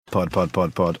Pod.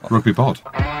 Rugby pod.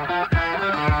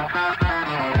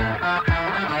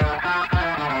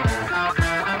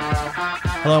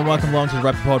 Hello and welcome along to the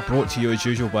Rugby Pod, brought to you as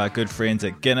usual by our good friends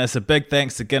at Guinness. A big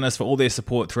thanks to Guinness for all their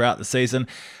support throughout the season.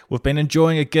 We've been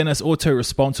enjoying a Guinness or two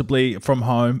responsibly from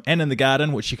home and in the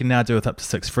garden, which you can now do with up to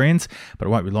 6 friends. But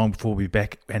it won't be long before we'll be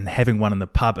back and having one in the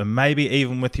pub and maybe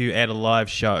even with you at a live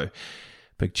show.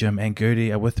 Big Jim and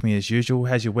Goody are with me as usual.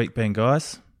 How's your week been,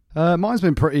 guys? Mine's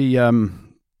been pretty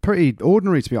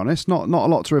ordinary, to be honest. Not a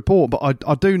lot to report, but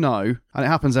I do know, and it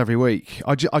happens every week,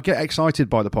 I get excited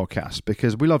by the podcast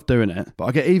because we love doing it, but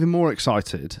I get even more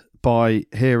excited by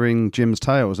hearing Jim's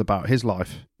tales about his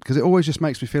life because it always just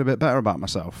makes me feel a bit better about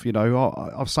myself. You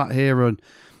know, I've sat here and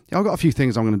I've got a few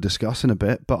things I'm going to discuss in a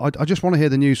bit, but I just want to hear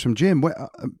the news from Jim.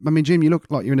 Jim, you look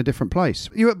like you're in a different place.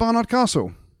 Are you at Barnard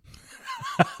Castle?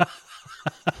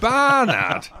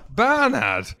 Barnard.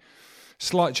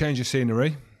 Slight change of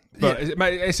scenery. But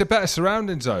it's a better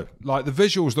surroundings, though. Like, the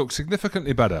visuals look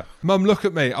significantly better. Mum, look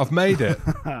at me. I've made it.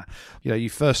 You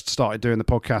first started doing the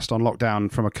podcast on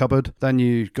lockdown from a cupboard. Then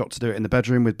you got to do it in the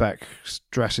bedroom with Beck's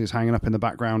dresses hanging up in the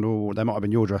background, or they might have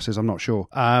been your dresses, I'm not sure.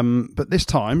 But this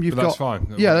time you've got... That's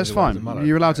fine. Yeah, that's fine.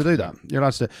 You're allowed to do that. You're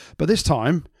allowed to do it. But this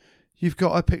time, you've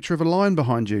got a picture of a lion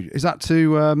behind you. Is that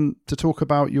to talk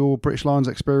about your British Lions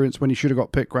experience when you should have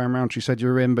got picked? Graham Roundtree said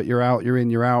you're in, but you're out. You're in,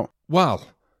 you're out. Well...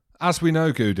 As we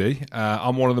know, Goody,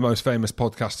 I'm one of the most famous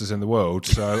podcasters in the world,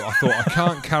 so I thought I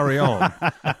can't carry on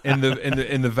in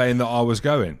the vein that I was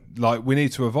going. Like, we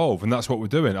need to evolve, and that's what we're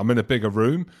doing. I'm in a bigger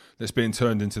room that's being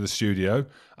turned into the studio,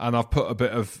 and I've put a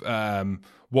bit of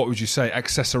what would you say,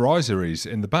 accessorizeries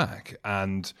in the back.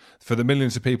 And for the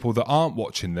millions of people that aren't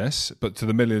watching this, but to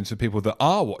the millions of people that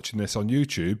are watching this on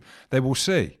YouTube, they will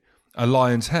see a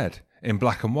lion's head in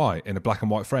black and white, in a black and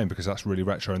white frame, because that's really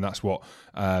retro, and that's what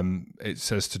it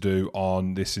says to do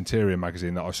on this interior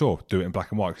magazine that I saw. Do it in black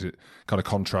and white because it kind of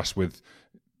contrasts with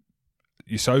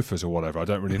your sofas or whatever. I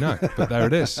don't really know, but there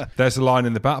it is. There's a line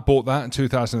in the back. Bought that in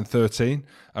 2013,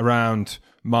 around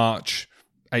March,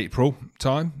 April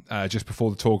time, just before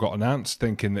the tour got announced,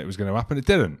 thinking that it was going to happen. It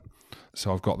didn't.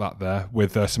 So I've got that there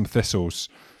with some thistles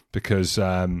because...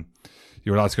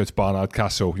 you're allowed to go to Barnard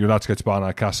Castle.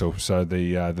 So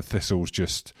the thistles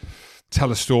just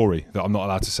tell a story that I'm not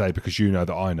allowed to say because you know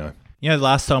that I know. You know,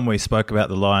 last time we spoke about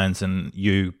the Lions and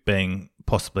you being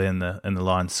possibly in the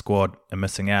Lions squad and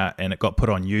missing out, and it got put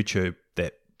on YouTube,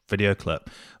 that video clip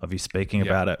of you speaking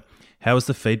about it. How was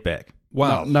the feedback?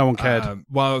 Well, no one cared.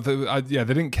 They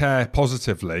didn't care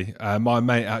positively. My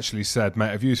mate actually said, "Mate,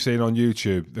 have you seen on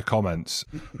YouTube the comments?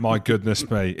 My goodness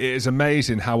me, it is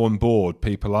amazing how on board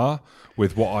people are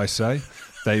with what I say.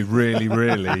 They really,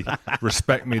 really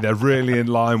respect me. They're really in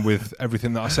line with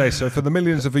everything that I say." So for the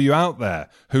millions of you out there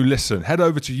who listen, head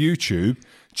over to YouTube,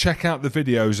 check out the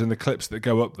videos and the clips that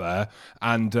go up there,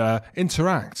 and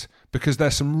interact. Because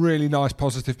there's some really nice,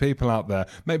 positive people out there.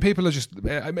 Mate, people are just...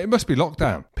 It must be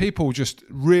lockdown. People just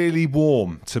really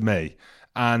warm to me.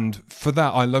 And for that,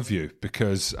 I love you.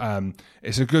 Because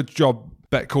it's a good job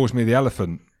Beck calls me the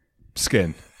elephant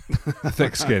skin.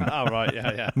 Thick skin. Oh, right,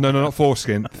 yeah. No, not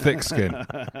foreskin. Thick skin.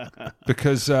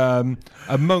 Because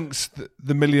amongst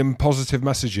the million positive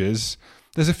messages...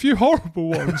 There's a few horrible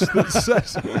ones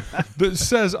that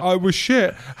says I was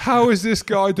shit. How is this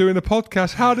guy doing a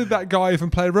podcast? How did that guy even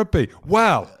play rugby?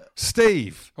 Well,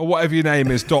 Steve, or whatever your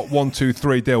name is,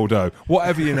 .123 dildo,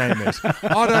 whatever your name is.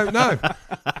 I don't know.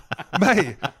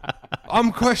 Mate,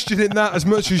 I'm questioning that as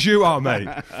much as you are, mate.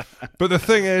 But the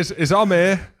thing is I'm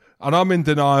here and I'm in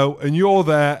denial, and you're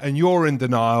there and you're in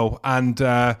denial, and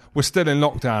we're still in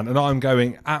lockdown, and I'm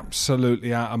going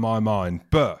absolutely out of my mind.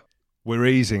 But we're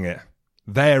easing it.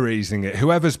 They're easing it.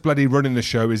 Whoever's bloody running the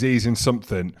show is easing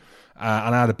something.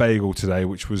 And I had a bagel today,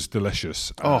 which was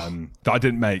delicious. That I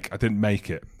didn't make. I didn't make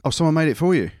it. Oh, someone made it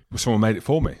for you? Well, someone made it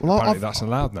for me. Well, apparently that's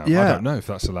allowed now. Yeah, I don't know if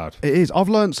that's allowed. It is. I've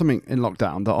learned something in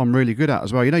lockdown that I'm really good at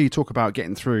as well. You know, you talk about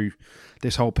getting through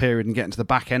this whole period and getting to the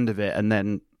back end of it and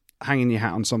then hanging your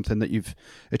hat on something that you've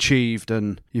achieved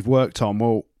and you've worked on.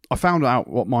 Well, I found out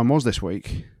what mine was this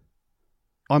week.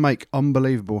 I make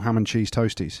unbelievable ham and cheese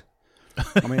toasties.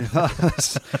 I mean,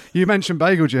 you mentioned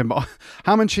bagel, Jim, but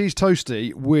ham and cheese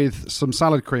toasty with some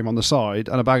salad cream on the side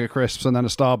and a bag of crisps and then a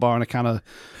Star Bar and a can of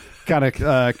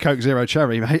Coke Zero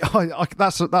Cherry, mate.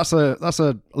 That's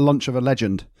a lunch of a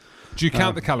legend. Do you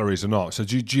count the calories or not? So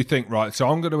do you think, right, so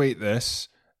I'm going to eat this,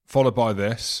 followed by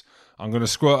this, I'm going to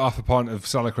squirt half a pint of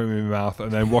salad cream in my mouth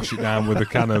and then wash it down with a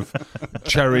can of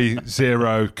Cherry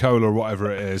Zero Cola or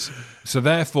whatever it is. So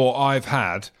therefore I've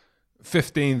had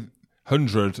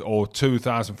 1,500 or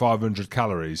 2,500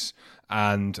 calories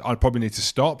and I'd probably need to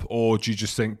stop? Or do you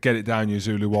just think, get it down, you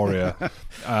Zulu warrior,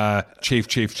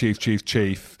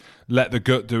 chief, let the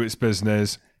gut do its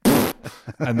business,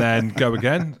 and then go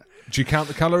again? Do you count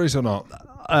the calories or not?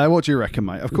 What do you reckon,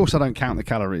 mate? Of course I don't count the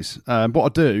calories. What I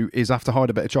do is I have to hide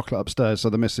a bit of chocolate upstairs so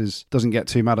the missus doesn't get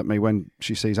too mad at me when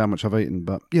she sees how much I've eaten.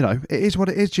 But, you know, it is what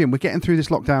it is, Jim. We're getting through this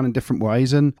lockdown in different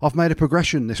ways, and I've made a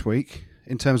progression this week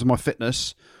in terms of my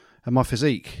fitness and my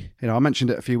physique. You know, I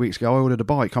mentioned it a few weeks ago. I ordered a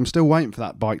bike. I'm still waiting for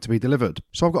that bike to be delivered.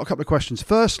 So I've got a couple of questions.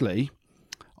 Firstly,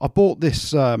 I bought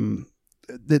this, the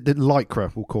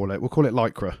Lycra, we'll call it. We'll call it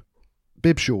Lycra.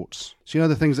 Bib shorts. So you know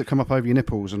the things that come up over your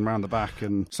nipples and round the back,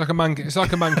 and it's like a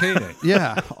mankini.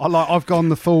 Yeah, I've gone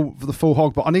the full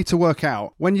hog, but I need to work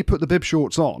out when you put the bib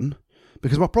shorts on,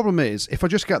 because my problem is if I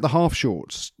just get the half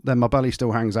shorts, then my belly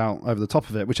still hangs out over the top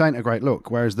of it, which ain't a great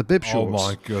look. Whereas the bib shorts, oh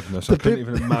my goodness, I couldn't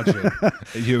even imagine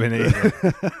you in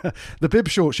either. The bib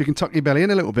shorts, you can tuck your belly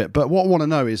in a little bit, but what I want to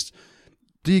know is,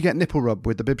 do you get nipple rub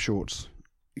with the bib shorts?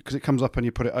 Because it comes up and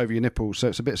you put it over your nipples, so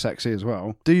it's a bit sexy as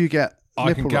well. Do you get?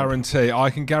 I can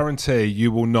guarantee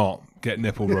you will not get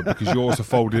nipple rub because yours are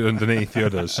folded underneath the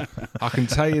others. I can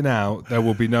tell you now, there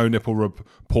will be no nipple rub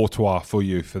pourtoir for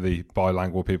you, for the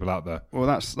bilingual people out there. Well,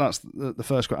 that's the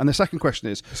first question. And the second question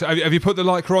is... So have you put the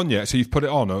Lycra on yet? So you've put it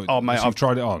on? Or, oh, mate, so you've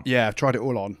tried it on? Yeah, I've tried it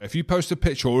all on. If you post a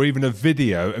picture or even a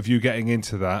video of you getting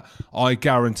into that, I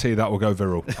guarantee that will go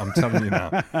viral. I'm telling you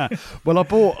now. Well,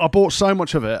 I bought so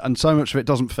much of it, and so much of it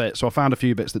doesn't fit, so I found a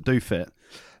few bits that do fit.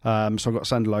 So I've got to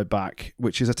send a load back,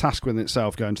 which is a task within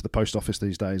itself, going to the post office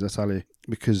these days, I tell you,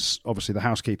 because obviously the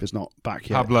housekeeper's not back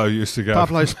yet. Pablo used to go.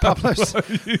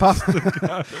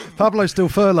 Pablo's still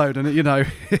furloughed, and you know,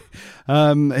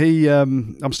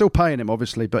 I'm still paying him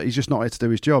obviously, but he's just not here to do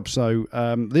his job. So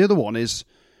the other one is,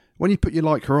 when you put your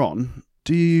Lycra on,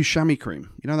 do you use chamois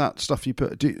cream? You know that stuff you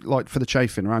put like for the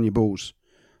chafing around your balls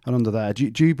and under there. Do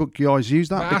you guys use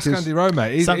that? Ask Andy Rowe,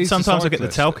 mate. Sometimes I get the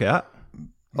talc out.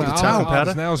 Oh, the talcum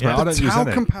powder. Nails, yeah. I don't use any.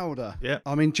 Talcum powder. Yeah.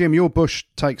 I mean, Jim, your bush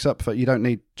takes up for. You don't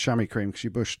need chamois cream because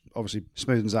your bush obviously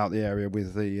smoothens out the area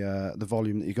with the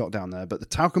volume that you got down there. But the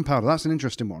talcum powder, that's an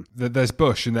interesting one. There's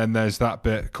bush, and then there's that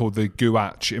bit called the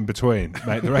guach in between,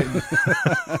 mate. There ain't.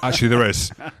 Actually, there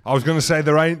is. I was going to say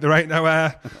there ain't no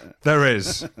air. There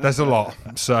is. There's a lot.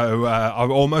 So I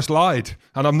almost lied,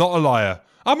 and I'm not a liar.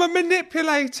 I'm a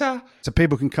manipulator. So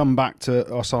people can come back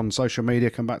to us on social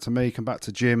media, come back to me, come back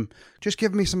to Jim. Just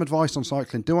give me some advice on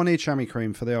cycling. Do I need chamois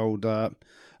cream for the old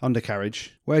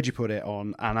undercarriage? Where'd you put it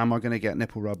on? And am I going to get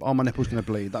nipple rub? Are my nipples going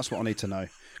to bleed? That's what I need to know.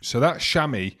 So that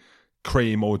chamois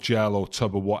cream or gel or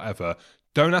tub or whatever,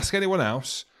 don't ask anyone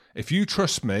else. If you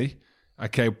trust me,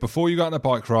 okay, before you go on a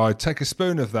bike ride, take a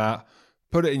spoon of that,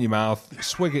 put it in your mouth,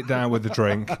 swig it down with the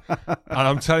drink, and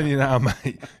I'm telling you now,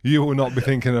 mate, you will not be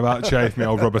thinking about chafe me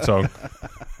old rubber tongue.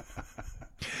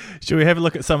 Should we have a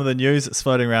look at some of the news that's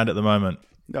floating around at the moment?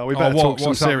 No, we better talk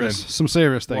some serious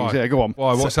things. Why? Yeah, go on.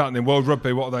 Why? What's happening? World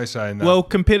Rugby, what are they saying now? Well,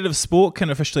 competitive sport can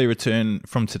officially return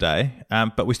from today,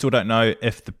 but we still don't know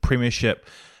if the Premiership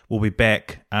will be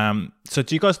back. So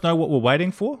do you guys know what we're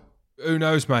waiting for? Who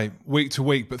knows, mate, week to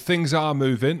week, but things are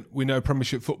moving. We know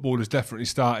Premiership football is definitely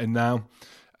starting now.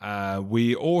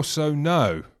 We also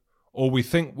know, or we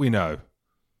think we know,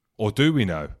 or do we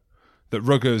know, that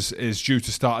Ruggers is due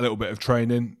to start a little bit of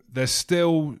training. There's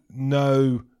still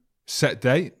no set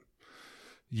date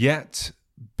yet,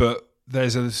 but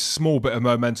there's a small bit of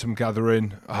momentum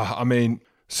gathering. I mean,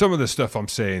 some of the stuff I'm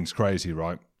seeing is crazy,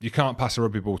 right? You can't pass a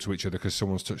rugby ball to each other because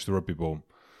someone's touched the rugby ball.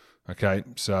 Okay,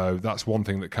 so that's one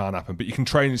thing that can't happen. But you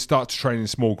can start to train in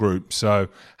small groups. So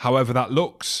however that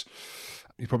looks,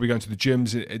 you're probably going to the gym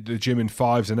in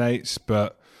 5s and 8s,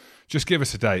 but just give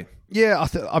us a date. Yeah,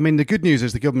 I mean, the good news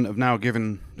is the government have now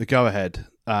given the go-ahead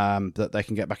that they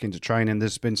can get back into training.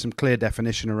 There's been some clear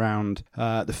definition around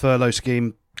the furlough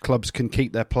scheme. Clubs can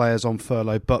keep their players on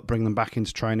furlough but bring them back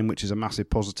into training, which is a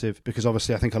massive positive, because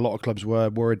obviously I think a lot of clubs were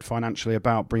worried financially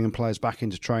about bringing players back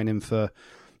into training for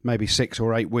maybe 6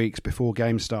 or 8 weeks before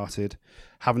games started,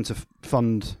 having to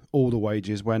fund all the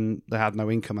wages when they had no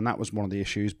income, and that was one of the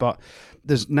issues. But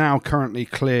there's now currently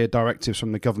clear directives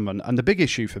from the government, and the big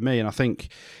issue for me, and I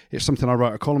think it's something I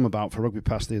wrote a column about for Rugby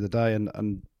Pass the other day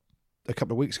and a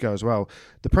couple of weeks ago as well,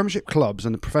 the Premiership clubs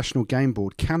and the Professional Game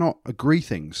Board cannot agree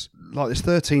things. Like, there's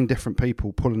 13 different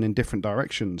people pulling in different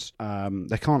directions.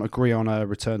 They can't agree on a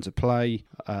return to play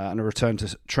and a return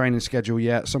to training schedule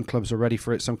yet. Some clubs are ready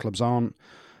for it, some clubs aren't.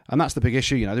 And that's the big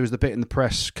issue. You know, there was the bit in the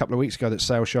press a couple of weeks ago that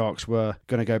Sale Sharks were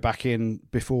going to go back in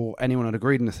before anyone had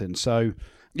agreed anything. So,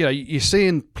 you know, you're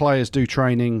seeing players do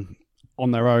training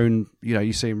on their own.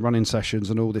 You see them running sessions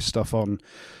and all this stuff on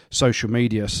social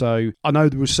media. So I know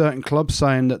there were certain clubs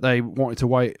saying that they wanted to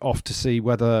wait off to see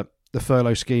whether the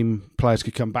furlough scheme players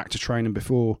could come back to training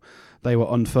before they were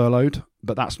unfurloughed,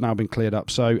 but that's now been cleared up.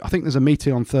 So I think there's a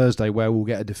meeting on Thursday where we'll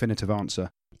get a definitive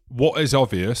answer. What is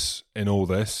obvious in all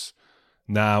this,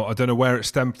 now, I don't know where it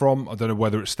stemmed from. I don't know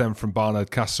whether it stemmed from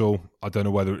Barnard Castle. I don't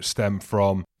know whether it stemmed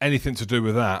from anything to do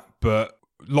with that, but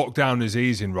lockdown is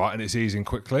easing, right? And it's easing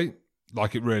quickly,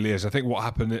 like it really is. I think what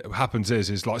happens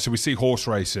is like, so we see horse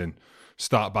racing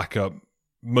start back up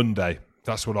Monday.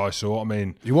 That's what I saw. I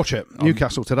mean, you watch it,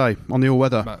 Newcastle today on the all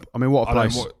weather. I mean, what a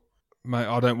place.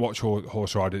 I don't watch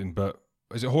horse riding, but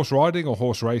is it horse riding or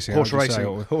horse racing? Horse racing.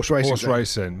 Horse racing. Horse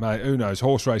racing, mate. Who knows?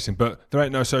 Horse racing. But there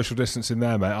ain't no social distancing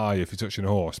there, mate, are you, if you're touching a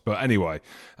horse? But anyway.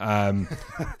 I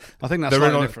think that's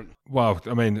slightly different. Well,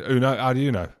 I mean, who knows? How do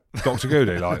you know? Dr.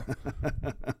 Goody, like.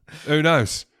 Who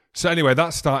knows? So anyway,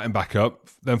 that's starting back up.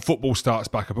 Then football starts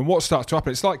back up. And what starts to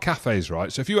happen, it's like cafes,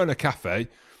 right? So if you own a cafe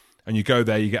and you go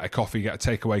there, you get a coffee, you get a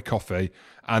takeaway coffee,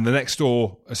 and the next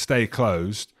door stay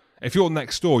closed, if you're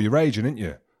next door, you're raging, aren't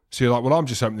you? So you're like, well, I'm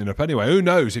just opening up anyway. Who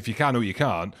knows if you can or you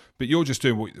can't, but you're just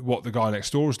doing what the guy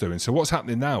next door is doing. So what's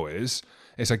happening now is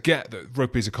I get that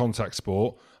rugby's a contact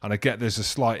sport, and I get there's a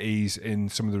slight ease in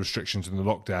some of the restrictions in the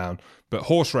lockdown, but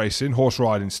horse racing, horse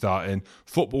riding starting,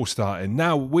 football starting.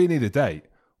 Now we need a date.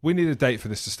 We need a date for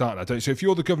this to start now. So if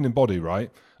you're the governing body,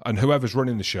 right, and whoever's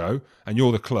running the show, and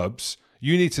you're the clubs,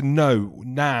 you need to know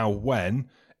now when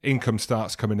income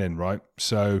starts coming in, right?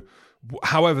 So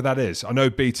however that is, I know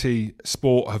BT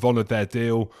Sport have honoured their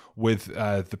deal with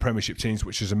the Premiership teams,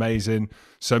 which is amazing.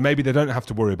 So maybe they don't have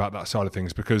to worry about that side of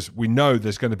things, because we know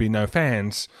there's going to be no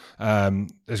fans.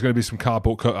 There's going to be some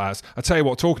cardboard cutouts. I tell you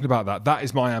what, talking about that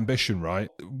is my ambition, right?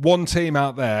 One team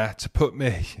out there to put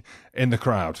me in the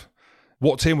crowd.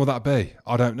 What team will that be?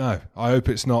 I don't know. I hope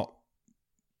it's not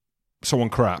someone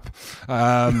crap.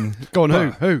 Go on,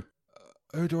 who?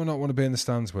 Who do I not want to be in the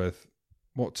stands with?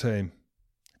 What team?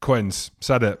 Quins.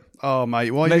 Said it. Oh, mate,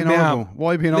 why are you being horrible? Why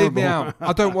are you being horrible? Leave me out.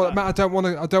 I don't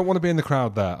want to be in the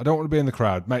crowd there. I don't want to be in the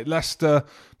crowd, mate. Leicester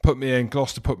put me in.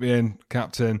 Gloucester put me in.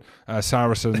 Captain.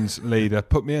 Saracens leader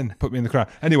put me in. Put me in the crowd.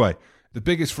 Anyway, the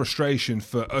biggest frustration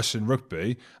for us in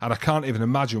rugby, and I can't even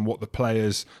imagine what the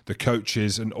players, the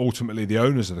coaches, and ultimately the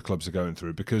owners of the clubs are going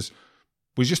through, because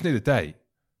we just need a date.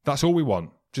 That's all we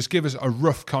want. Just give us a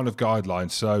rough kind of guideline.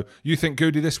 So you think,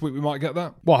 Goody, this week we might get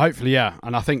that? Well, hopefully, yeah.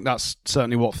 And I think that's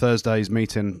certainly what Thursday's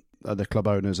meeting, the club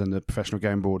owners and the professional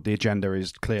game board, the agenda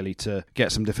is clearly to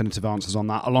get some definitive answers on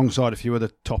that, alongside a few other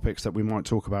topics that we might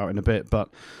talk about in a bit. But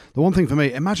the one thing for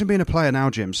me, imagine being a player now,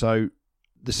 Jim. So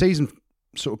the season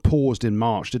sort of paused in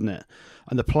March, didn't it?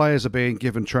 And the players are being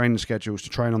given training schedules to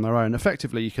train on their own.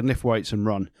 Effectively, you can lift weights and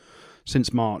run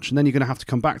since March, and then you're going to have to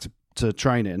come back to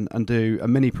training and do a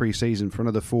mini pre-season for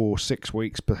another 4-6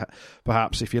 weeks,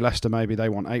 perhaps. If you're Leicester, maybe they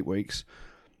want 8 weeks.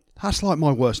 That's like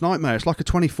my worst nightmare. It's like a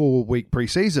 24-week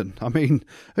pre-season. I mean,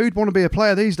 who'd want to be a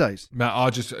player these days? Mate,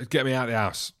 I'll just get me out of the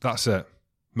house. That's it.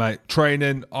 Mate,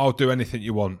 training, I'll do anything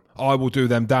you want. I will do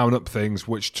them down-up things,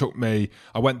 which took me...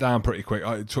 I went down pretty quick.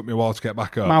 It took me a while to get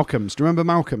back up. Malcolm's. Do you remember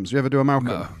Malcolm's? Do you ever do a Malcolm?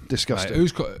 No. Disgusting.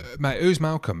 Who's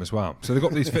Malcolm as well? So they've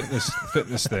got these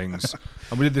fitness things,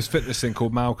 and we did this fitness thing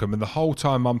called Malcolm, and the whole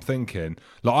time I'm thinking...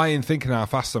 Like, I ain't thinking how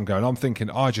fast I'm going. I'm thinking,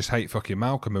 I just hate fucking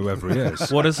Malcolm, whoever he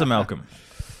is. What is a Malcolm?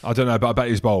 I don't know, but I bet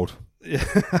he's bold.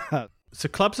 So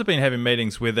clubs have been having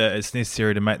meetings whether it's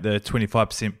necessary to make the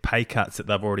 25% pay cuts that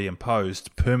they've already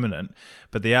imposed permanent,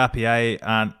 but the RPA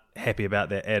aren't happy about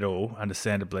that at all,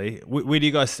 understandably. Where do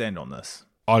you guys stand on this?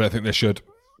 I don't think they should.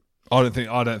 I don't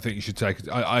think you should take it.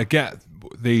 I get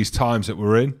these times that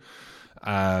we're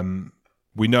in.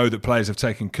 We know that players have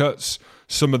taken cuts.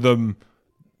 Some of them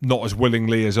not as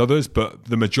willingly as others, but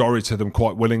the majority of them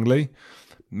quite willingly.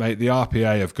 Mate, the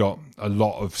RPA have got a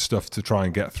lot of stuff to try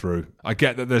and get through. I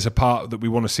get that there's a part that we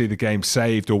want to see the game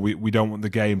saved, or we don't want the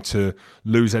game to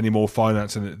lose any more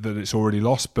finance and that it's already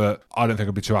lost, but I don't think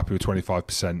I'd be too happy with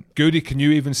 25%. Goody, can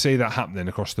you even see that happening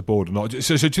across the board or not?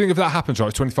 So do you think if that happens,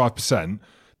 right, 25%,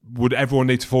 would everyone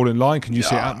need to fall in line? Can you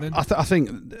see it happening? I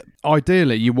think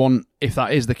ideally you want, if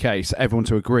that is the case, everyone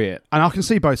to agree it. And I can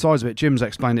see both sides of it. Jim's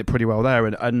explained it pretty well there.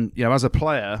 And you know, as a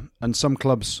player, and some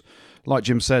clubs... Like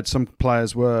Jim said, some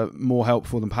players were more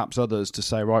helpful than perhaps others to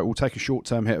say, right, we'll take a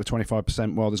short-term hit of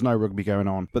 25% while there's no rugby going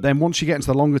on. But then once you get into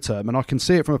the longer term, and I can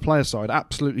see it from a player side,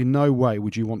 absolutely no way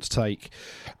would you want to take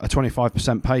a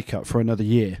 25% pay cut for another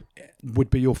year,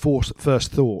 would be your first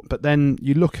thought. But then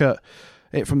you look at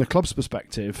it from the club's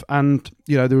perspective, and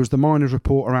you know there was the miners'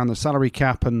 report around the salary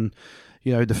cap, and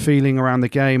the feeling around the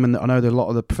game, and I know that a lot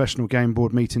of the professional game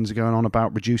board meetings are going on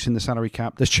about reducing the salary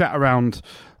cap. There's chat around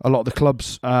a lot of the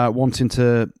clubs wanting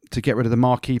to get rid of the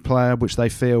marquee player, which they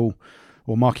feel,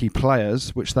 or marquee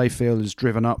players, which they feel has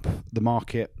driven up the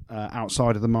market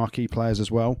outside of the marquee players as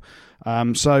well.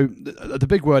 So the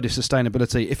big word is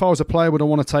sustainability. If I was a player, would I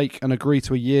want to take and agree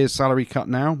to a year's salary cut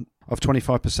now of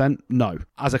 25%? No.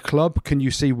 As a club, can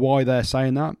you see why they're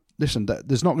saying that? Listen,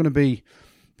 there's not going to be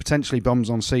potentially bums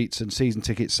on seats and season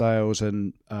ticket sales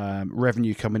and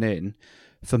revenue coming in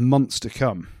for months to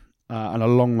come and a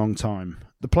long, long time.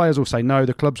 The players will say no.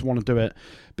 The clubs want to do it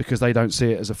because they don't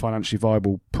see it as a financially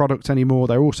viable product anymore.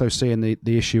 They're also seeing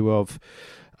the issue of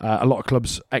a lot of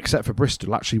clubs, except for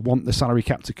Bristol, actually want the salary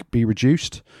cap to be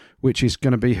reduced, which is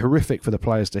going to be horrific for the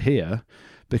players to hear.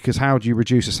 Because how do you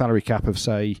reduce a salary cap of,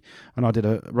 say, and I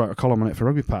wrote a column on it for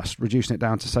Rugby Pass, reducing it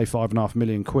down to, say, £5.5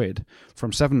 million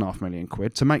from £7.5 million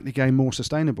to make the game more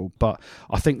sustainable. But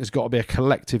I think there's got to be a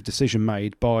collective decision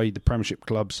made by the Premiership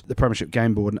clubs, the Premiership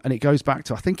Game Board, and it goes back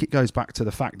to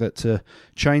the fact that to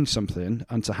change something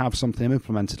and to have something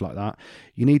implemented like that,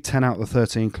 you need 10 out of the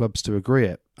 13 clubs to agree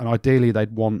it. And ideally,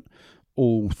 they'd want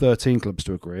all 13 clubs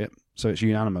to agree it, so it's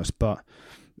unanimous. But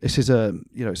this is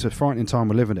it's a frightening time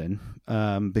we're living in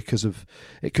because of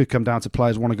it could come down to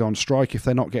players want to go on strike if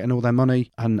they're not getting all their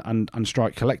money and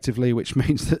strike collectively, which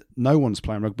means that no one's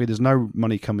playing rugby. There's no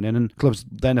money coming in, and clubs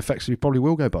then effectively probably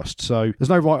will go bust. So there's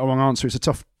no right or wrong answer. It's a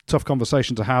tough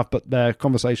conversation to have, but they're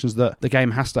conversations that the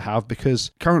game has to have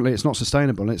because currently it's not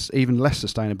sustainable, and it's even less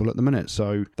sustainable at the minute.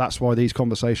 So that's why these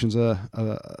conversations are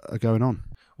going on.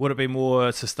 Would it be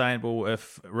more sustainable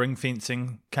if ring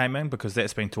fencing came in? Because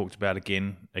that's been talked about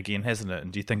again, hasn't it?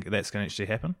 And do you think that's going to actually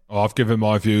happen? I've given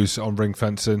my views on ring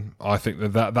fencing. I think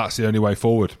that's the only way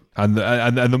forward. And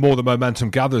the more the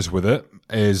momentum gathers with it,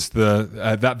 is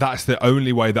that's the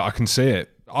only way that I can see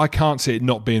it. I can't see it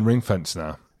not being ring fenced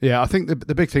now. Yeah, I think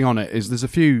the big thing on it is there's a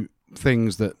few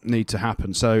things that need to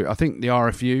happen. So I think the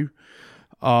RFU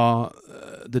are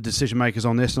the decision makers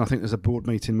on this, and I think there's a board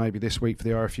meeting maybe this week for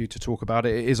the RFU to talk about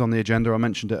it. It is on the agenda. I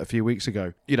mentioned it a few weeks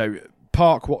ago.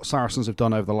 Park what Saracens have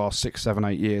done over the last 6, 7,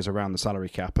 8 years around the salary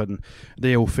cap and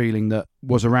the ill feeling that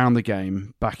was around the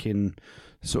game back in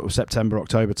sort of September,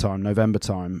 October time, November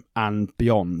time and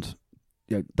beyond.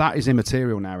 That is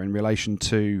immaterial now in relation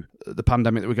to the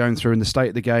pandemic that we're going through and the state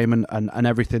of the game and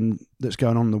everything that's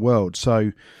going on in the world.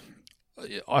 So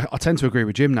I tend to agree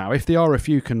with Jim now. If the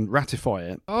RFU can ratify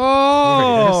it,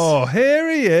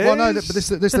 here he is. Well, no, but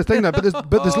this is the thing, though.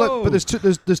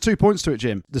 There's 2 points to it,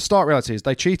 Jim. The stark reality is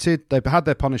they cheated, they've had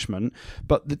their punishment,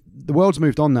 but the world's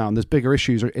moved on now, and there's bigger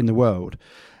issues in the world.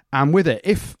 And with it,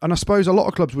 and I suppose a lot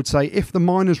of clubs would say, if the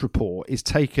miners' report is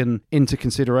taken into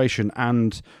consideration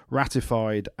and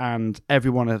ratified, and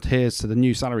everyone adheres to the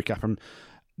new salary cap,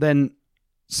 then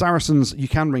Saracens, you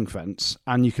can ring fence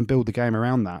and you can build the game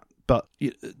around that. But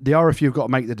the RFU have got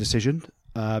to make the decision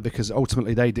because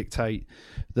ultimately they dictate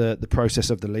the process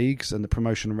of the leagues and the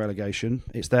promotion and relegation.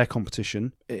 It's their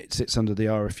competition. It sits under the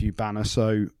RFU banner.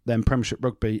 So then Premiership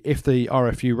Rugby, if the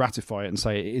RFU ratify it and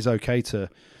say it is okay to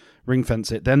ring fence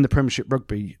it, then the Premiership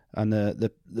Rugby and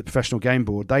the Professional Game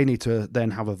Board, they need to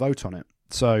then have a vote on it.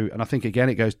 So, and I think again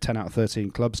it goes 10 out of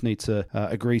 13 clubs need to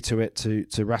agree to it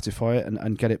to ratify it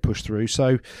and get it pushed through.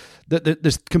 So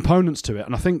there's components to it,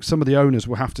 and I think some of the owners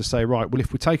will have to say, right, well,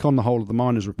 if we take on the whole of the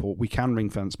miners' report, we can ring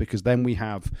fence because then we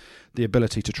have the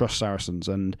ability to trust Saracens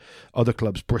and other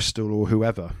clubs, Bristol or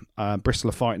whoever. Bristol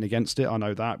are fighting against it. I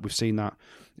know that. We've seen that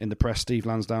in the press. Steve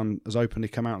Lansdowne has openly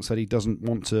come out and said he doesn't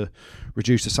want to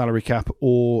reduce the salary cap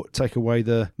or take away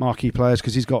the marquee players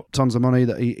because he's got tons of money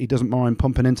that he doesn't mind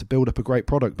pumping in to build up a great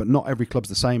product, but not every club's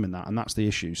the same in that, and that's the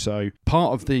issue. So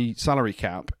part of the salary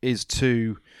cap is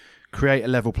to create a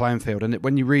level playing field, and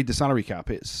when you read the salary cap,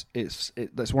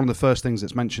 that's one of the first things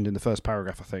that's mentioned in the first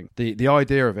paragraph. I think the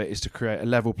idea of it is to create a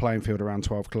level playing field around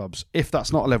 12 clubs. If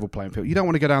that's not a level playing field, you don't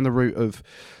want to go down the route of,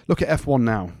 look at F1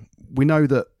 now. We know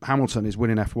that Hamilton is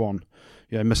winning F1.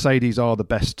 Mercedes are the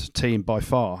best team by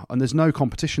far, and there's no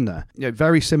competition there.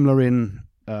 Very similar in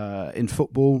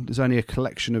football. There's only a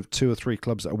collection of 2 or 3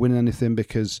 clubs that are winning anything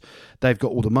because they've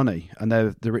got all the money and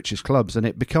they're the richest clubs, and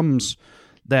it becomes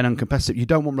then uncompetitive. You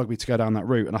don't want rugby to go down that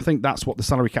route, and I think that's what the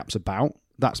salary cap's about.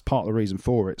 That's part of the reason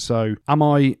for it. So am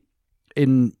I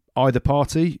in either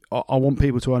party? I want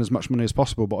people to earn as much money as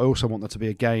possible, but I also want there to be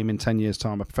a game in 10 years'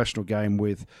 time, a professional game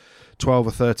with 12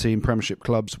 or 13 Premiership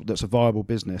clubs that's a viable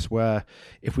business, where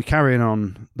if we carry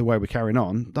on the way we're carrying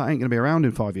on, that ain't going to be around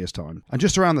in 5 years' time. And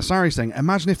just around the salaries thing,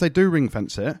 imagine if they do ring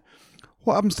fence it,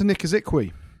 what happens to Nick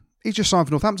Azikwe? He's just signed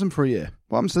for Northampton for a year.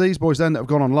 What happens to these boys then that have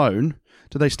gone on loan?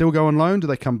 Do they still go on loan? Do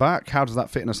they come back? How does that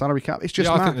fit in a salary cap? It's just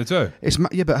mad. I think they do. It's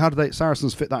yeah, but how do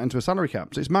Saracens fit that into a salary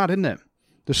cap? So it's mad, isn't it?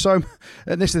 There's so,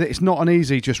 and this is it. It's not an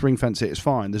easy just ring fence it. It's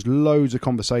fine. There's loads of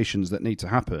conversations that need to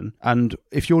happen. And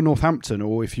if you're Northampton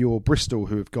or if you're Bristol,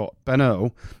 who have got Ben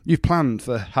Earl, you've planned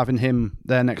for having him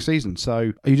there next season.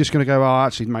 So are you just going to go, oh,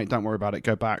 actually, mate, don't worry about it,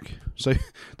 go back? So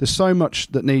there's so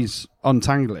much that needs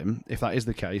untangling if that is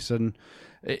the case, and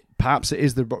perhaps it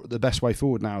is the best way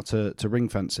forward now to ring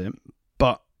fence it.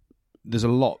 But there's a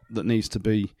lot that needs to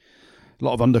be, a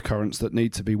lot of undercurrents that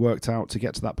need to be worked out to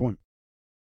get to that point.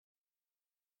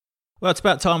 Well, it's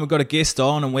about time we've got a guest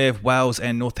on, and we have Wales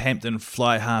and Northampton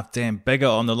fly half Dan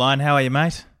Biggar on the line. How are you,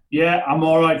 mate? Yeah, I'm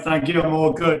all right, thank you. I'm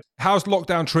all good. How's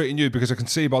lockdown treating you? Because I can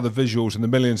see by the visuals and the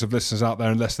millions of listeners out there,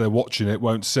 unless they're watching it,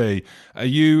 won't see. Are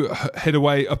you hid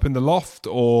away up in the loft,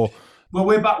 or? Well,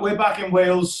 we're back in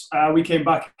Wales. We came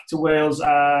back to Wales,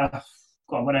 however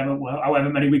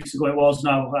many weeks ago it was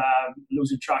now,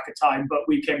 losing track of time. But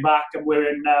we came back and we're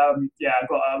in.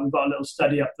 We've got a little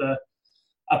study up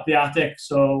the attic.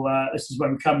 So this is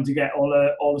when we come to get all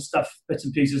the stuff, bits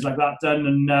and pieces like that done,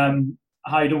 and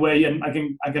hide away. And I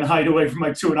can hide away from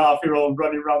my 2.5-year-old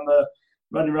running around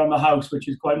the house, which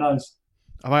is quite nice.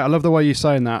 I love the way you're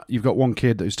saying that. You've got one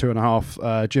kid who's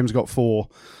 2.5. Jim's got 4,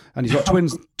 and he's got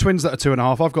twins that are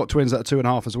 2.5. I've got twins that are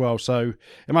 2.5 as well. So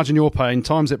imagine your pain.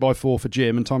 Times it by 4 for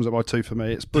Jim, and times it by 2 for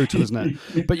me. It's brutal, isn't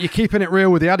it? But you're keeping it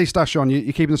real with the Addy stash on.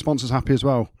 You're keeping the sponsors happy as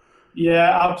well.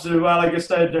 Yeah, absolutely. Well, like I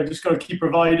said, I just got to keep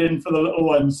providing for the little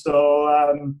ones.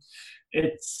 So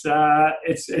it's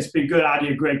been good. Addy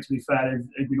are great, to be fair.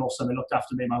 They've been awesome. They looked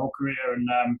after me my whole career,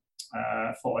 and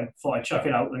thought I'd chuck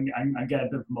it out and get a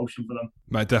bit of promotion for them.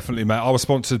 Mate, definitely, mate. I was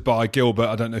sponsored by Gilbert.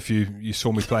 I don't know if you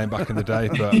saw me playing back in the day,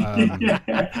 but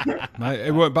mate,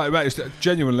 it weren't bad. Mate,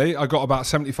 genuinely, I got about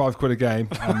 75 quid a game,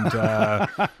 and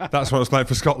that's when I was playing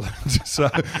for Scotland. So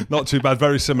not too bad.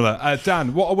 Very similar.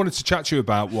 Dan, what I wanted to chat to you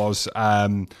about was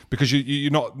because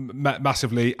you're not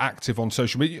massively active on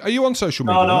social media. Are you on social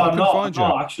media? No, I'm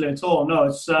not actually at all. No,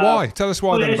 it's why? Tell us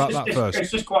why then about that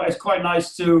first. It's quite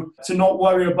nice to not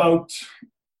worry about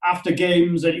after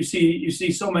games, that you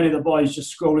see so many of the boys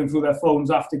just scrolling through their phones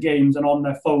after games and on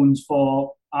their phones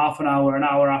for half an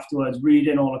hour afterwards,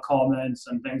 reading all the comments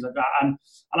and things like that. And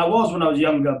I was when I was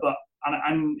younger, but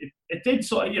it did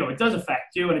sort of, it does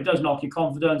affect you and it does knock your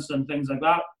confidence and things like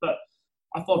that. But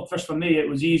I thought just for me, it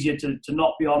was easier to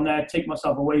not be on there, take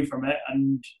myself away from it,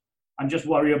 and just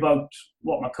worry about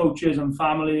what my coaches and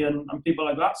family and people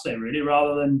like that say, really,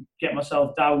 rather than get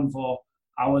myself down for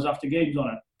hours after games on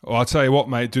it. Well, I'll tell you what,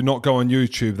 mate, do not go on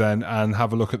YouTube then and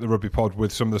have a look at the Rugby Pod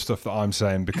with some of the stuff that I'm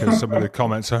saying, because some of the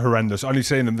comments are horrendous. Only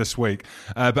seen them this week.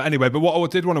 But anyway, what I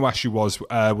did want to ask you was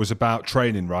about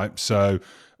training, right? So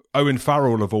Owen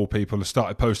Farrell, of all people, has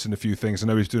started posting a few things. I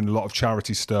know he's doing a lot of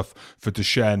charity stuff for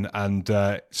Duchenne, and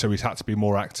so he's had to be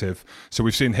more active. So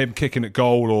we've seen him kicking at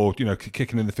goal or,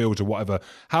 kicking in the fields or whatever.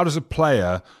 How does a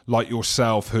player like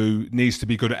yourself, who needs to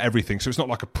be good at everything, so it's not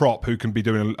like a prop who can be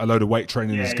doing a load of weight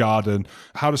training in his garden,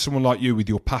 how does someone like you with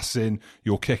your passing,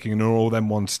 your kicking and all them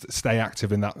ones stay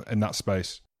active in that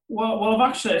space?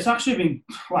 Well, it's actually been,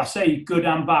 I say good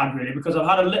and bad, really, because I've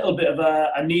had a little bit of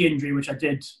a knee injury, which I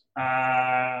did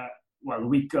the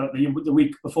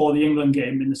week before the England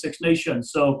game in the Six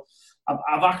Nations. So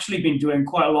I've actually been doing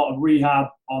quite a lot of rehab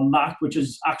on that, which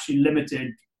has actually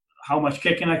limited how much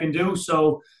kicking I can do.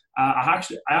 So I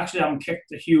actually haven't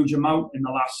kicked a huge amount in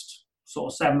the last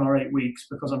sort of 7 or 8 weeks,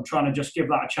 because I'm trying to just give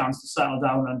that a chance to settle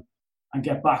down and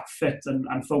get back fit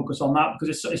and focus on that,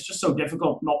 because it's just so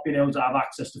difficult not being able to have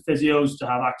access to physios, to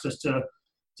have access to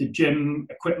gym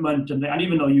equipment, and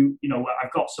even though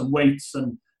I've got some weights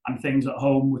and things at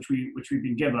home which we've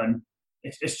been given,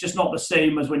 it's just not the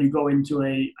same as when you go into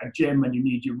a gym and you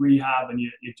need your rehab and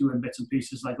you're doing bits and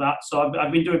pieces like that. So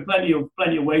I've been doing plenty of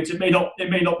weights. It may not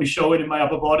be showing in my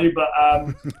upper body, but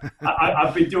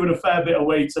I've been doing a fair bit of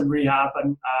weights and rehab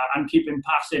and keeping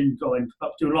passing going.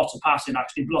 Doing lots of passing,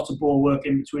 actually, lots of ball work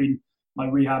in between my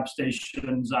rehab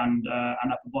stations and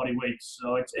upper body weights.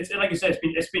 So it's like I said,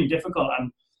 it's been difficult.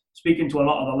 And speaking to a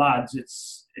lot of the lads,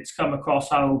 it's come across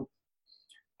how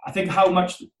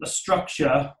much the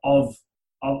structure of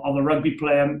a rugby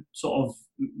player sort of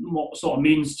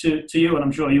means to you, and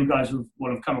I'm sure you guys will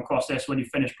have come across this when you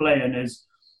finish playing, is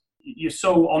you're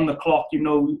so on the clock,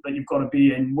 that you've got to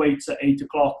be in weights at 8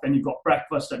 o'clock, then you've got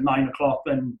breakfast at 9 o'clock,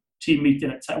 then team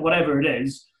meeting at 10, whatever it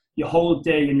is, your whole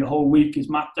day and your whole week is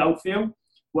mapped out for you.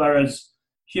 Whereas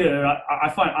here, I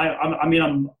find,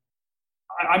 I'm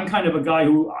kind of a guy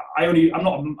who I'm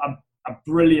not a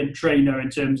brilliant trainer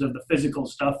in terms of the physical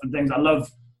stuff and things. I love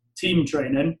team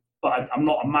training, but I'm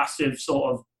not a massive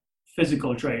sort of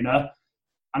physical trainer.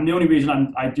 And the only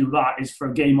reason I do that is for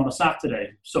a game on a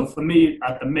Saturday. So for me,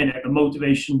 at the minute, the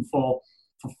motivation for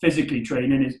physically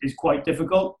training is quite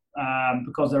difficult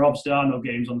because there obviously are no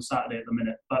games on the Saturday at the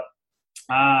minute. But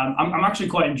I'm actually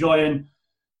quite enjoying,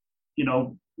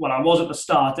 well, I was at the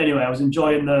start anyway. I was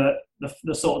enjoying the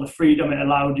sort of the freedom it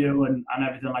allowed you and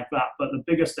everything like that. But the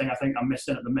biggest thing I think I'm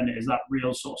missing at the minute is that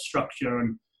real sort of structure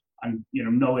and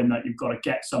knowing that you've got to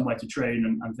get somewhere to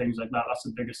train and things like that. That's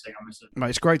the biggest thing I'm missing. Mate,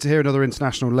 it's great to hear another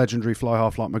international legendary fly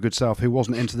half like my good self who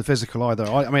wasn't into the physical either.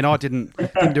 I didn't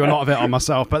do a lot of it on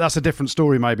myself, but that's a different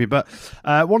story maybe. But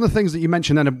one of the things that you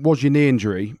mentioned then was your knee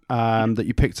injury that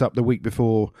you picked up the week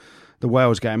before the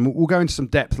Wales game. We'll go into some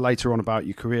depth later on about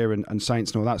your career and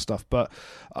Saints and all that stuff, but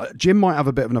Jim might have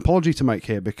a bit of an apology to make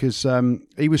here because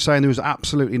he was saying there was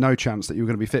absolutely no chance that you were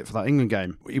going to be fit for that England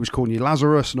game. He was calling you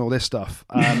Lazarus and all this stuff,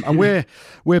 and we're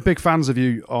big fans of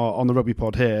you on the Rugby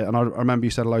Pod here, and I remember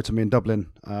you said hello to me in Dublin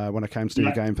when I came to do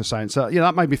your game for Saints. So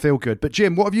that made me feel good. But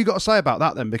Jim, what have you got to say about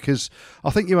that then? Because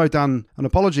I think you owe Dan an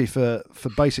apology for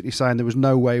basically saying there was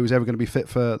no way he was ever going to be fit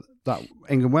for that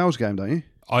England-Wales game, don't you?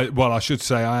 I should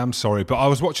say I am sorry, but I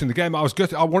was watching the game. I was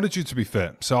good. I wanted you to be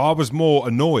fit, so I was more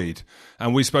annoyed.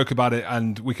 And we spoke about it,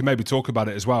 and we can maybe talk about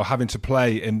it as well. Having to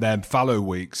play in them fallow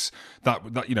weeks,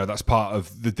 that's part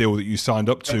of the deal that you signed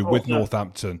up to with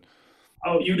Northampton.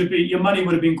 Oh, your money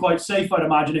would have been quite safe, I'd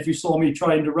imagine, if you saw me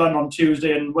trying to run on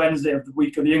Tuesday and Wednesday of the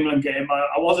week of the England game.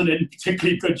 I wasn't in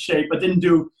particularly good shape.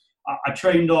 I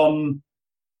trained on.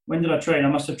 When did I train? I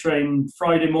must have trained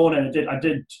Friday morning. I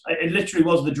did. It literally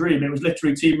was the dream. It was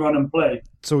literally team run and play.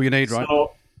 That's all you need, right?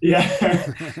 So,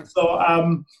 yeah. So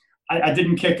I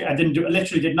didn't kick. I didn't do. I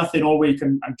literally did nothing all week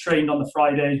and trained on the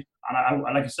Friday. And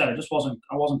like I said,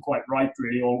 I wasn't quite right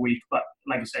really all week. But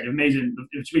like I said, amazing.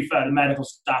 To be fair, the medical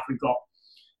staff we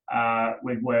got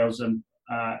with Wales and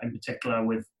in particular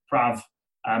with Prav.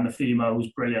 Mathema,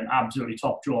 who's brilliant, absolutely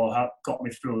top drawer, got me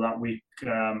through that week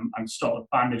and started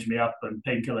bandage me up and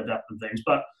painkiller up and things.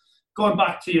 But going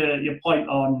back to your point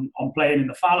on playing in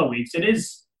the fallow weeks, it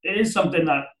is something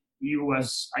that you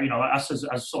as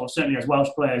sort of certainly as Welsh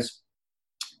players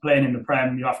playing in the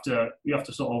Prem, you have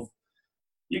to sort of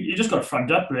you just got to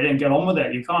front up really and get on with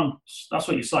it. You can't. That's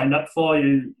what you signed up for.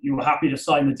 You were happy to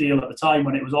sign the deal at the time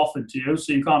when it was offered to you,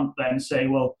 so you can't then say,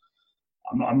 well,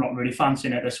 I'm not really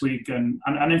fancying it this week. And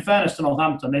in fairness to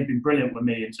Northampton, they've been brilliant with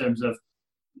me in terms of,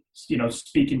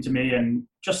 speaking to me and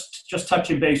just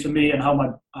touching base with me and how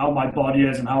my body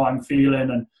is and how I'm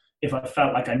feeling and if I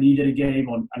felt like I needed a game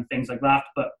and things like that.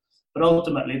 But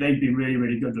ultimately, they've been really,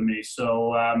 really good with me.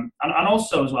 So and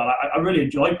also as well, I really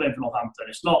enjoy playing for Northampton.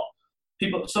 It's not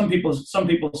some people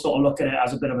sort of look at it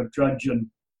as a bit of a drudge and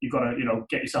you've got to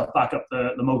get yourself back up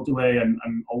the motorway and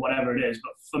or whatever it is.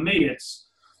 But for me, it's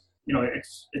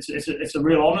a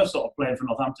real honour sort of playing for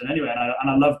Northampton anyway, and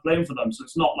I love playing for them. So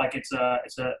it's not like it's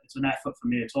an effort for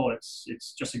me at all.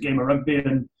 It's just a game of rugby,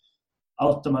 and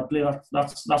ultimately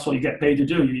that's what you get paid to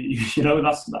do.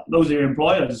 Those are your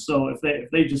employers. So if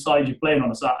they decide you're playing on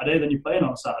a Saturday, then you're playing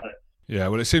on a Saturday. Yeah,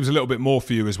 well, it seems a little bit more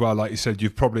for you as well. Like you said,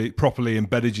 you've probably properly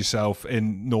embedded yourself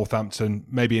in Northampton,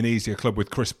 maybe an easier club with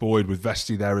Chris Boyd, with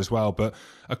Vesti there as well. But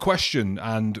a question,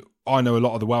 and I know a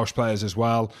lot of the Welsh players as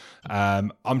well.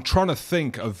 I'm trying to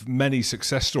think of many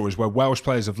success stories where Welsh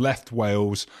players have left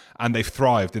Wales and they've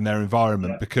thrived in their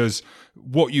environment, because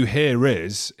what you hear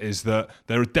is that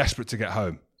they're desperate to get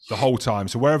home the whole time.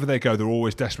 So wherever they go, they're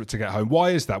always desperate to get home. Why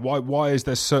is that? Why is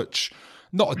there such...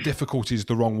 Not a difficulty is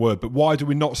the wrong word, but why do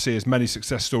we not see as many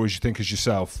success stories, you think, as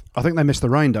yourself? I think they miss the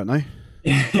rain, don't they?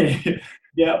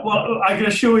 Yeah, well, I can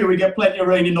assure you we get plenty of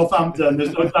rain in Northampton.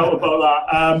 There's no doubt about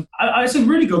that. It's a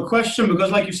really good question because,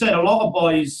 like you said, a lot of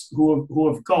boys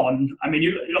who have gone. I mean,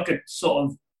 you look at sort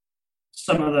of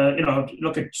some of the,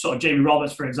 look at sort of Jamie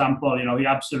Roberts, for example. He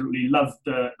absolutely loved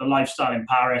the lifestyle in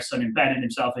Paris and embedded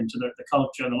himself into the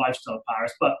culture and the lifestyle of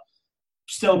Paris. But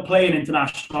still playing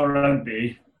international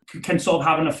rugby can sort of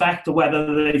have an effect of whether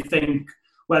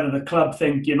the club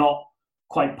think you're not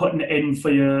quite putting it in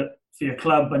for your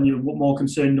club and you're more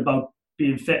concerned about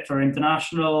being fit for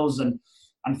internationals and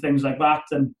things like that.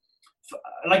 And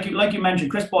like you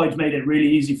mentioned, Chris Boyd's made it really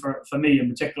easy for me in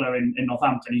particular in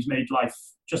Northampton. He's made life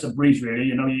just a breeze, really.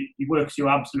 He works you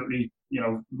absolutely,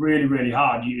 really, really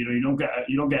hard. You don't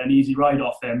get an easy ride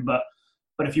off him, but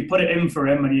if you put it in for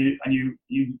him and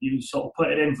you sort of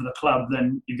put it in for the club,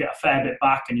 then you get a fair bit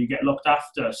back and you get looked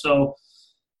after. So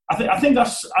I think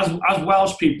that's as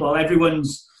Welsh people,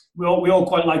 we all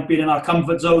quite like being in our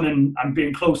comfort zone and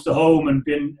being close to home and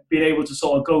being able to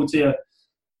sort of go to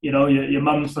your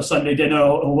mum's for Sunday dinner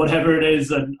or whatever it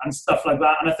is, and stuff like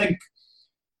that. And I think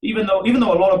even though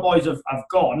a lot of boys have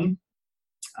gone,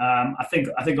 I think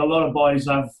a lot of boys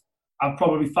have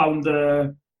probably found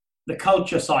the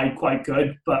culture side quite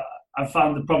good, but I've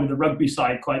found probably the rugby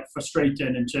side quite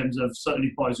frustrating in terms of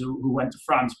certainly boys who went to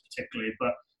France particularly.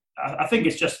 But I think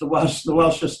it's just the Welsh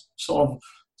just sort of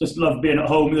just love being at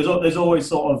home. There's always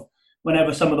sort of,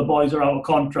 whenever some of the boys are out of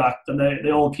contract, and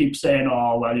they all keep saying,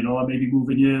 oh, well, I may be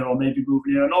moving here or maybe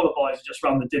moving here. And all the boys are just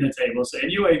around the dinner table saying,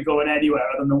 you ain't going anywhere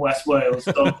other than West Wales.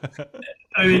 So,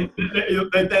 I mean,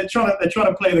 they're trying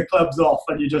to play the clubs off,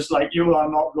 and you're just like, you are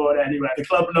not going anywhere. The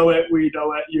club know it, we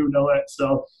know it, you know it.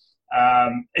 So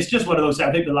it's just one of those things.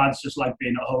 I think the lads just like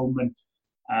being at home.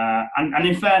 And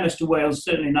in fairness to Wales,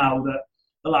 certainly now that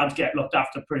the lads get looked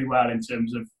after pretty well in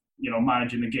terms of,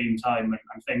 managing the game time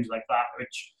and things like that,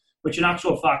 which in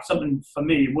actual fact, something for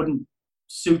me wouldn't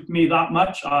suit me that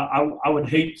much. I would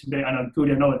hate to be, and I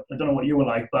don't know what you were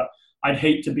like, but I'd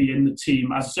hate to be in the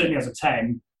team, certainly as a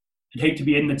 10, I'd hate to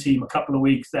be in the team a couple of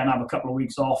weeks, then have a couple of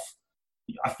weeks off.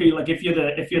 I feel like if you're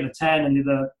the 10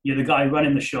 and you're the guy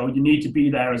running the show, you need to be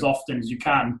there as often as you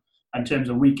can in terms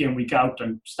of week in, week out,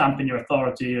 and stamping your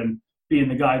authority and being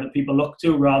the guy that people look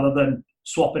to, rather than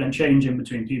swapping and changing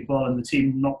between people and the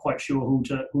team not quite sure who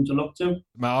to look to.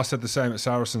 Matt, I said the same at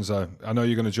Saracens though. I know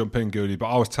you're going to jump in, Goody, but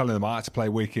I was telling them I had to play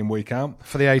week in, week out.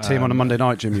 For the A-team on a Monday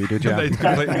night, Jim, you did, yeah. They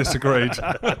completely disagreed.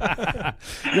 Yeah,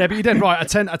 but you did right.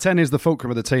 A 10 is the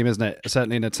fulcrum of the team, isn't it?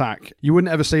 Certainly in attack. You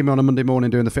wouldn't ever see me on a Monday morning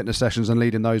doing the fitness sessions and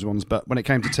leading those ones, but when it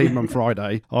came to team on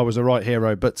Friday, I was a right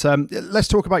hero. But let's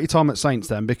talk about your time at Saints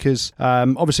then, because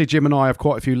obviously Jim and I have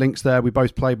quite a few links there. We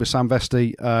both played with Sam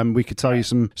Vesti. We could tell you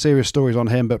some serious stories on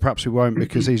him, but perhaps we won't,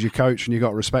 because he's your coach and you've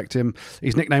got to respect him.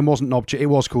 His nickname wasn't Knob Cheese. It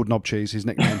was called Knob Cheese, his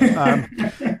nickname.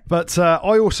 But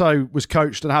I also was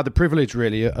coached and had the privilege,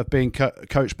 really, of being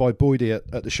coached by Boydie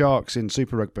at the Sharks in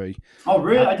Super Rugby. Oh,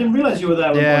 really? I didn't realise you were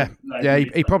there.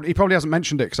 He probably hasn't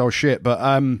mentioned it because I was shit, but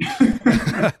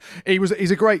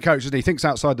he's a great coach, isn't he? He thinks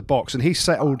outside the box, and he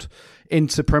settled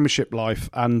into Premiership life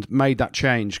and made that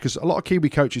change, because a lot of Kiwi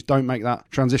coaches don't make that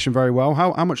transition very well.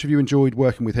 How much have you enjoyed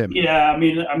working with him? Yeah, I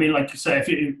mean, like you say, if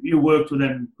you worked with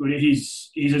him,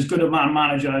 he's as good a man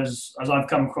manager as I've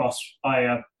come across by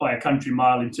a country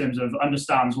mile, in terms of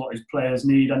understands what his players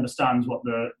need, understands what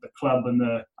the club and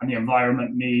the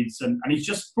environment needs, and he's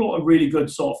just brought a really good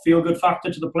sort of feel good factor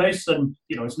to the place. And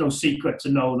it's no secret to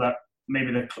know that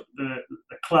maybe the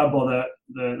club or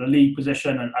the league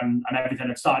position and everything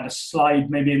had started to slide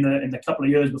maybe in the couple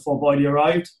of years before Boydie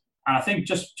arrived. And I think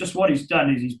just what he's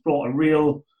done is he's brought a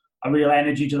real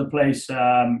energy to the place.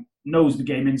 Knows the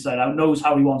game inside out, knows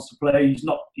how he wants to play. He's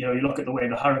not, you look at the way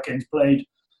the Hurricanes played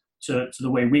to the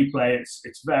way we play.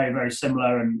 It's very, very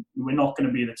similar, and we're not going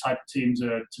to be the type of team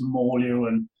to maul you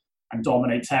and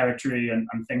dominate territory and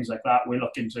things like that. We're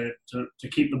looking to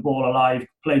keep the ball alive,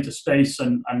 play to space,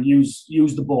 and use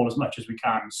the ball as much as we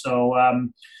can. So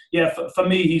for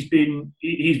me,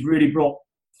 he's really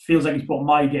feels like he's brought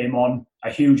my game on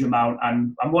a huge amount,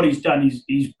 and what he's done,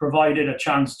 he's provided a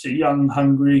chance to young,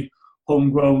 hungry,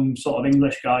 homegrown sort of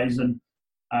English guys, and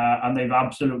they've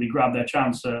absolutely grabbed their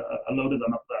chance. A load of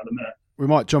them up there at the minute. We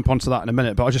might jump onto that in a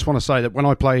minute, but I just want to say that when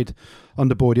I played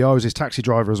under Boydie, I was his taxi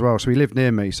driver as well, so he lived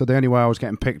near me. So the only way I was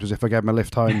getting picked was if I gave him a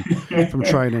lift home from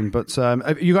training. But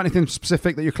have you got anything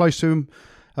specific that you're close to him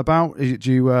about?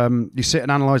 Do you sit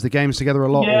and analyse the games together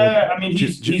a lot? Yeah, I mean, do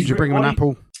you bring him an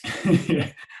apple?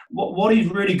 What he's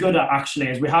really good at actually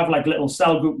is we have like little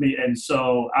cell group meetings.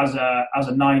 So as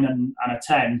a 9 and a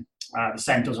 10. The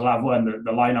centres will have one,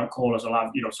 the line-out callers will have,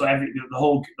 so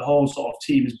the whole sort of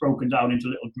team is broken down into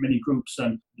little mini groups.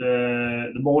 And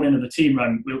the morning of the team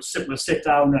run, we'll sit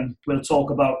down and we'll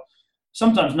talk about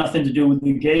sometimes nothing to do with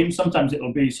the game. Sometimes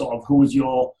it'll be sort of who is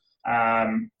your,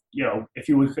 if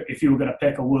you were going to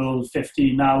pick a World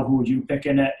 15 now, who would you pick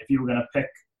in it? If you were going to pick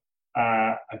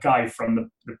a guy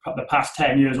from the past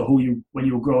 10 years, or when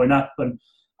you were growing up,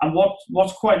 and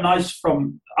what's quite nice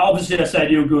from, obviously I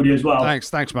said you, Goody, as well.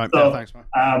 Thanks, mate. So, yeah, thanks, mate.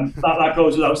 That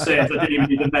goes without saying. So I didn't even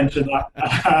need to mention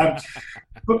that.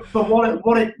 But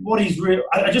what he's really,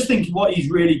 I just think what he's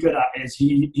really good at is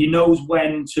he knows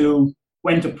when to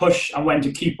push and when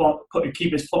to keep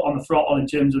his foot on the throttle in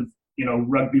terms of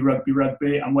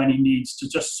rugby, and when he needs to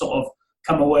just sort of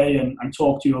come away and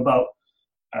talk to you about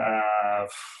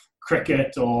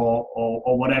cricket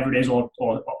or whatever it is,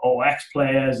 or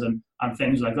ex-players and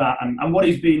things like that. And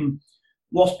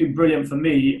what's been brilliant for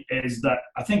me is that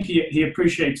I think he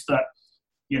appreciates that,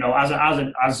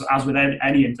 as with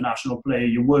any international player,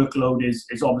 your workload is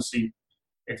obviously,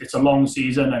 it's a long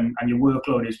season and your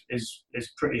workload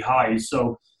is pretty high.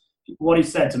 So what he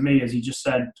said to me is he just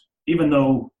said, even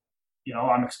though,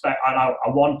 I'm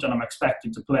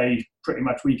expected to play pretty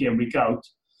much week in, week out.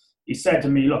 He said to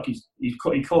me, look,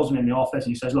 he calls me in the office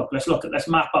and he says, look, let's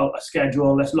map out a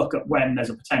schedule. Let's look at when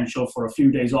there's a potential for a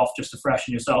few days off just to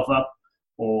freshen yourself up,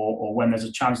 or when there's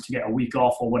a chance to get a week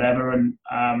off or whatever. And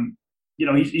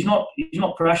he's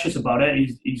not precious about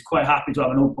it. He's quite happy to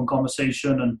have an open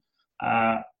conversation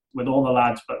and with all the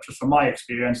lads. But just from my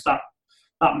experience, that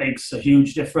makes a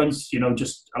huge difference.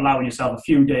 Just allowing yourself a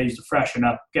few days to freshen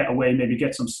up, get away, maybe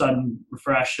get some sun,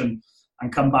 refresh, and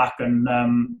come back and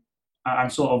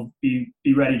sort of be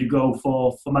ready to go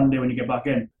for Monday when you get back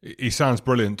in. He sounds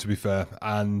brilliant, to be fair.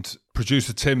 And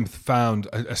producer Tim found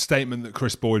a statement that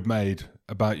Chris Boyd made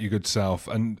about your good self,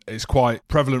 and it's quite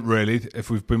prevalent, really, if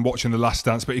we've been watching The Last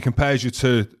Dance. But he compares you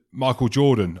to Michael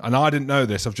Jordan, and I didn't know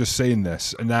this. I've just seen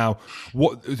this, and now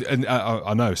what? And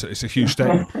I know it's a huge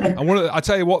statement. And I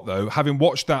tell you what, though, having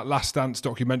watched that Last Dance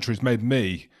documentary has made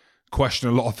me question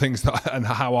a lot of things and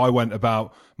how I went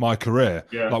about my career.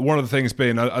 Yeah. Like one of the things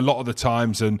being a lot of the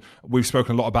times, and we've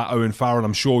spoken a lot about Owen Farrell,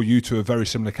 I'm sure you two are very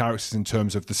similar characters in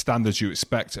terms of the standards you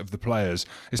expect of the players.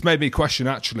 It's made me question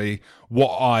actually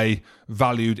what I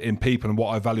valued in people and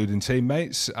what I valued in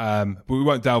teammates. But we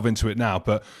won't delve into it now.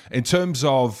 But in terms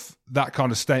of that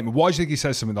kind of statement, why do you think he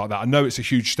says something like that? I know it's a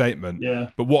huge statement,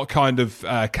 but what kind of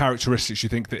characteristics do you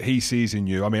think that he sees in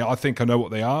you? I mean, I think I know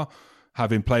what they are,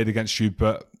 having played against you,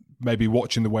 but maybe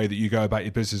watching the way that you go about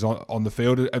your business on the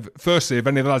field. Firstly, have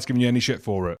any of the lads given you any shit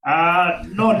for it?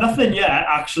 No, nothing yet,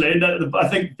 actually. I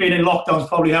think being in lockdown's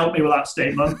probably helped me with that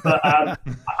statement. But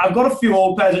I've got a few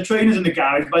old pairs of trainers in the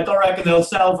garage, but I don't reckon they'll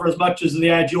sell for as much as the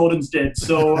Air Jordans did.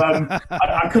 So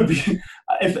I could be,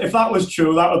 if that was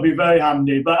true, that would be very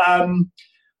handy. But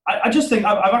I just think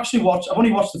I've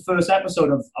only watched the first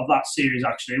episode of that series,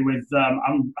 actually, with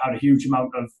I've had a huge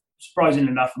amount of, surprisingly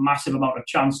enough, a massive amount of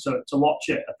chance to watch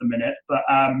it at the minute. But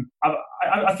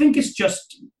I think it's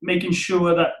just making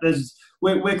sure that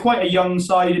we're quite a young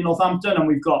side in Northampton, and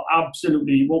we've got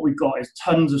absolutely, what we've got is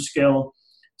tons of skill,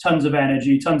 tons of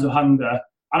energy, tons of hunger.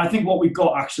 And I think what we've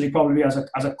got actually probably as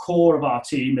a core of our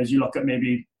team is, you look at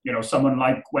maybe, someone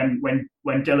like when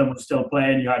Dylan was still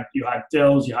playing, you had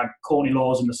Dills, you had Courtney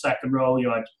Laws in the second row, you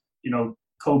had,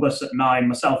 Cobus at 9,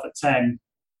 myself at 10.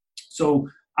 So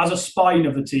as a spine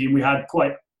of the team, we had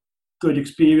quite good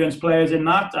experienced players in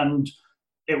that, and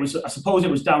I suppose it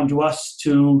was down to us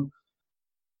to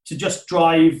just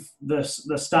drive the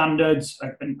standards,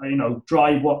 and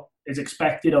drive what is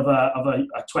expected of a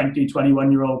 20,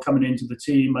 21-year-old coming into the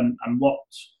team, and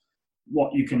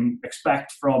what you can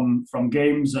expect from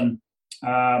games. And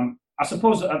I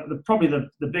suppose probably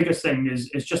the biggest thing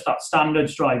is just that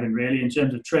standards driving, really, in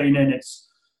terms of training.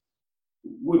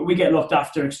 We get looked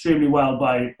after extremely well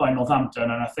by Northampton,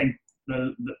 and I think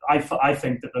I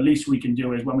think that the least we can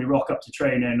do is when we rock up to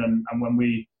training and when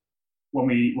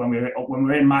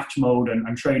we're in match mode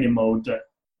and training mode,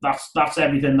 that's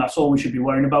everything. That's all we should be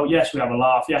worrying about. Yes, we have a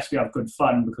laugh. Yes, we have good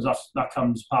fun, because that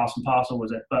comes part and parcel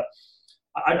with it. But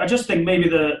I just think maybe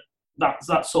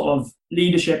that sort of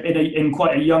leadership in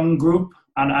quite a young group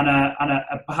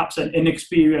and perhaps an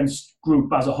inexperienced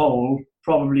group as a whole,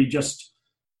 probably just.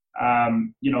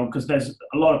 Because there's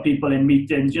a lot of people in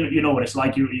meetings, you know what it's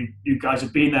like, you guys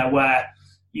have been there, where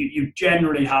you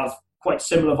generally have quite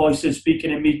similar voices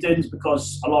speaking in meetings,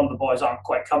 because a lot of the boys aren't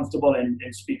quite comfortable in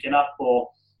speaking up, or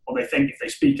they think if they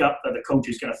speak up that the coach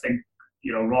is going to think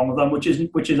wrong of them, which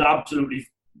is absolutely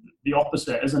the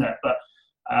opposite, isn't it? But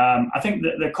I think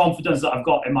that the confidence that I've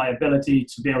got in my ability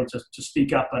to be able to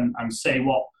speak up and say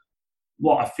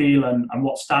what I feel and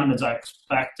what standards I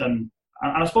expect, and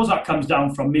I suppose that comes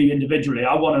down from me individually.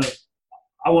 I want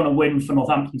to win for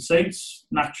Northampton Saints,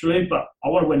 naturally, but I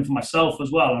want to win for myself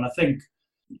as well. And I think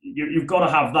you've got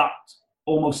to have that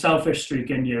almost selfish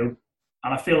streak in you.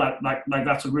 And I feel like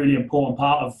that's a really important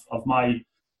part of my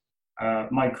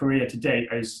career to date.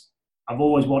 Is I've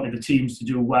always wanted the teams to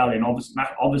do well in,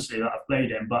 obviously that I've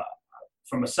played in, but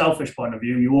from a selfish point of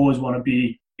view, you always want to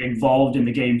be involved in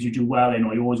the games you do well in,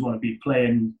 or you always want to be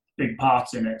playing big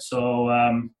parts in it. So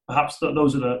perhaps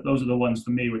those are the ones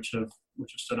for me which have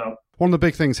stood out. One of the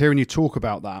big things hearing you talk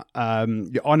about that,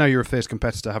 I know you're a fierce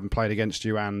competitor, having played against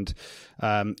you, and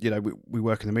we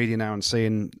work in the media now and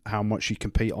seeing how much you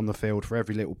compete on the field for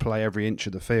every little play, every inch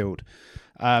of the field.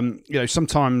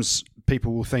 Sometimes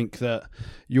people will think that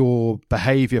your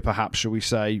behaviour, perhaps, shall we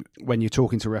say, when you're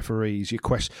talking to referees,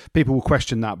 people will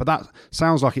question that. But that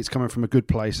sounds like it's coming from a good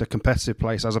place, a competitive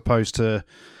place, as opposed to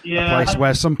a place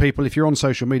where some people, if you're on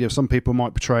social media, some people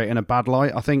might portray it in a bad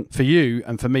light. I think for you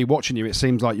and for me watching you, it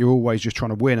seems like you're always just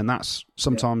trying to win, and that's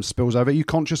sometimes spills over. Are you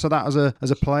conscious of that as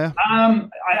a player?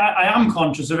 I am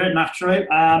conscious of it, naturally.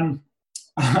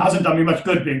 Hasn't done me much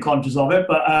good being conscious of it,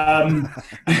 but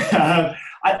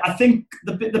I think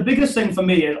the biggest thing for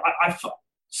me is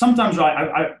sometimes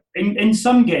in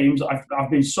some games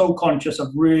I've been so conscious of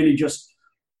really just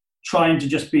trying to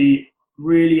just be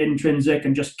really intrinsic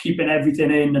and just keeping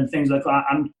everything in and things like that,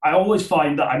 and I always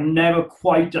find that I'm never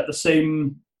quite at the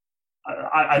same.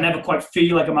 I never quite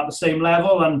feel like I'm at the same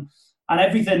level, and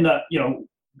everything that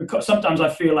because sometimes I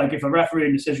feel like if a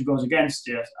refereeing decision goes against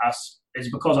us, it's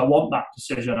because I want that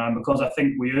decision and because I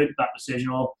think we earned that decision.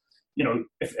 Or,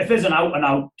 if there's an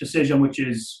out-and-out decision which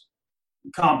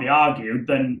can't be argued,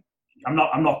 then you're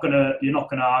not gonna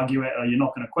argue it, or you're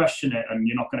not gonna question it, and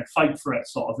you're not gonna fight for it,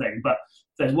 sort of thing. But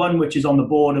if there's one which is on the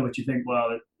border, which you think,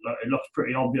 well, it looks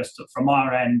pretty obvious from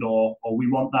our end, or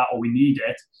we want that, or we need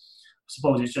it, I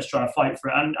suppose it's just trying to fight for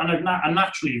it. And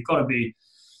naturally, you've got to be.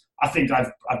 I think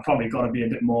I've probably got to be a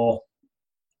bit more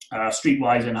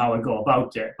streetwise in how I go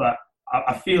about it. But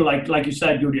I feel like you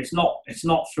said, Judy, it's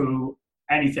not through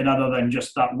anything other than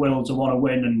just that will to want to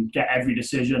win and get every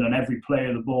decision and every play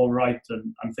of the ball right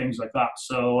and things like that.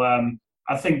 So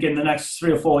I think in the next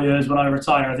 3 or 4 years when I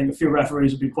retire, I think a few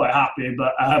referees will be quite happy.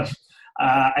 But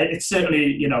it's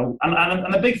certainly,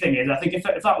 and the big thing is, I think if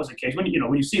that was the case, when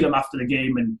you see them after the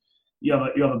game and you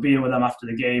have a beer with them after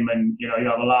the game, and you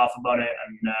have a laugh about it.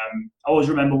 And I always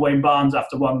remember Wayne Barnes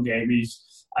after one game.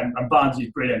 And Barnes is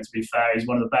brilliant. To be fair, he's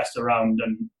one of the best around.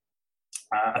 And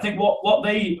I think what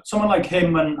someone like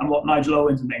him and what Nigel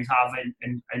Owens and things have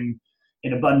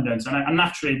in abundance, and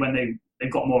naturally when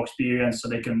they've got more experience, so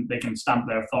they can stamp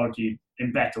their authority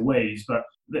in better ways. But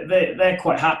they're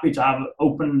quite happy to have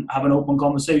an open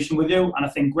conversation with you. And I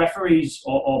think referees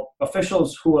or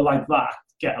officials who are like that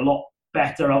get a lot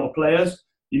better out of players.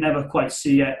 You never quite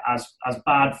see it as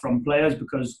bad from players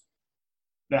because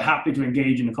they're happy to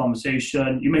engage in a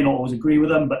conversation. You may not always agree with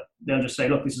them, but they'll just say,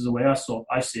 look, this is the way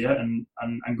I see it, and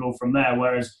go from there.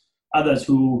 Whereas others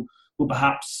who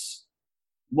perhaps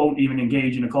won't even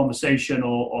engage in a conversation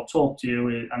or talk to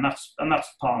you, and that's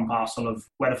part and parcel of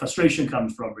where the frustration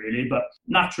comes from, really. But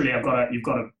naturally, you've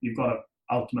got to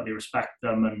ultimately respect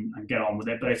them and get on with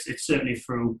it. But it's certainly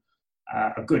through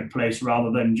a good place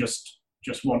rather than just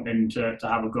wanting to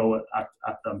have a go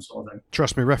at them, sort of thing.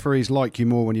 Trust me, referees like you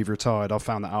more when you've retired. I've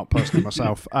found that out personally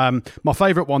myself. My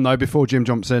favourite one, though, before Jim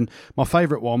jumps in, my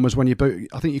favourite one was when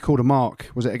I think you called a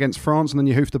mark. Was it against France? And then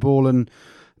you hoofed the ball and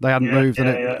they hadn't moved, and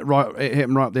it hit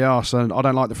them right up the arse. And I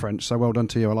don't like the French, so well done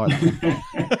to you. I like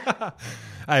that.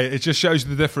 Hey, it just shows you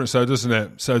the difference, though, doesn't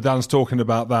it? So Dan's talking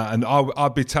about that, and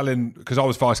I'd be telling, because I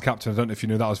was vice captain. I don't know if you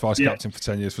knew that I was vice captain for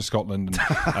 10 years for Scotland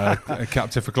and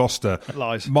captain for Gloucester.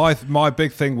 Lies. My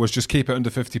big thing was just keep it under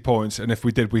 50 points, and if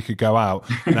we did, we could go out.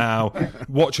 Now,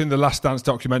 watching the Last Dance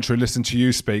documentary, listen to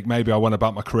you speak, maybe I went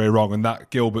about my career wrong, and that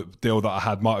Gilbert deal that I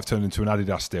had might have turned into an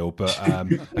Adidas deal. But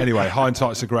anyway,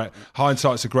 hindsight's a great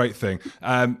thing.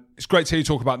 It's great to hear you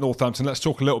talk about Northampton. Let's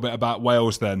talk a little bit about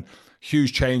Wales then.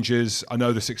 Huge changes. I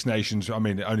know the Six Nations, it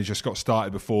only just got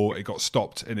started before it got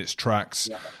stopped in its tracks.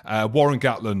 Yeah. Warren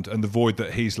Gatland and the void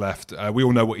that he's left. We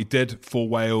all know what he did for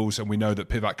Wales, and we know that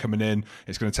Pivac coming in,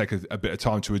 it's going to take a bit of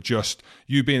time to adjust.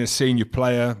 You being a senior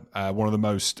player, one of the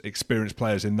most experienced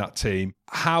players in that team,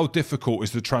 how difficult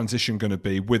is the transition going to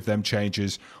be with them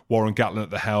changes? Warren Gatland at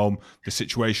the helm, the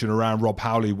situation around Rob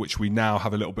Howley, which we now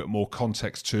have a little bit more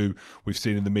context to. We've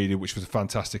seen in the media, which was a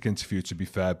fantastic interview, to be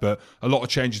fair. But a lot of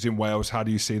changes in Wales. How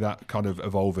do you see that kind of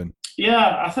evolving?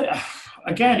 Yeah, I think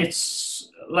again, it's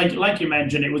like you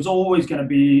mentioned, it was always going to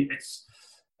be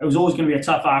a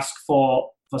tough ask for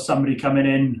somebody coming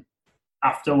in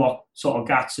after what sort of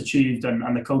Gats achieved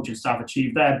and the coaching staff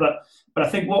achieved there. But I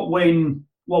think what Wayne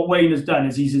has done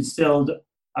is he's instilled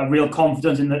a real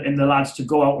confidence in the lads to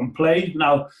go out and play.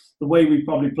 Now, the way we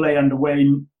probably play under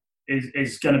Wayne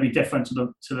is going to be different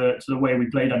to the way we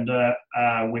played under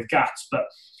with Gats. But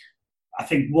I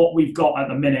think what we've got at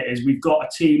the minute is we've got a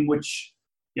team which,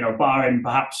 barring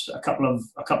perhaps a couple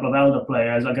of elder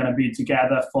players, are going to be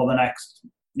together for the next,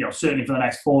 certainly for the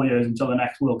next 4 years until the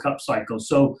next World Cup cycle.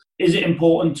 So, is it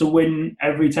important to win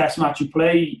every Test match you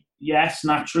play? Yes,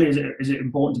 naturally. Is it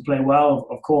important to play well?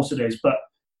 Of course it is. But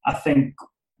I think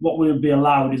what we'll be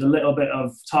allowed is a little bit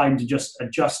of time to just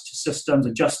adjust to systems,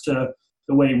 adjust to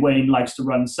the way Wayne likes to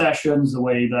run sessions, the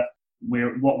way that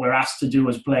what we're asked to do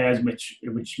as players, which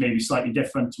may be slightly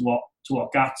different to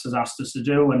what Gats has asked us to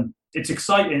do. And it's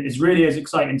exciting. It really is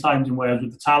exciting times in Wales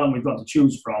with the talent we've got to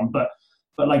choose from. But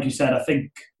like you said, I think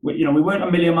we weren't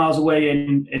a million miles away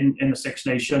in the Six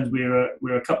Nations. We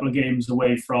were a couple of games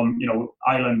away from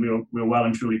Ireland. We were well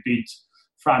and truly beat.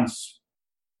 France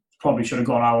probably should have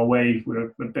gone our way. We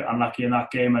were a bit unlucky in that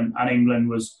game, and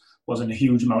England wasn't a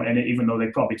huge amount in it, even though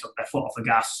they probably took their foot off the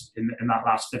gas in that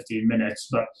last 15 minutes.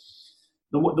 But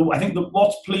I think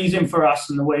what's pleasing for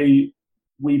us in the way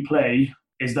we play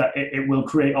is that it will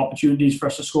create opportunities for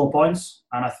us to score points.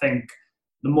 And I think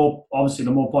the more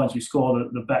points we score,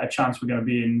 the better chance we're going to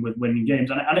be in with winning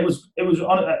games. And it was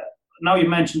now you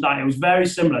mentioned that, it was very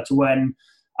similar to when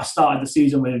I started the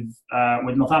season with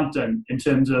Northampton, in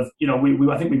terms of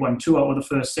I think we won 2 out of the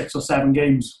first 6 or 7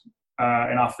 games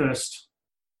in our first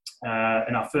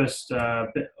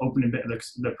opening bit of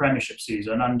the Premiership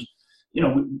season. And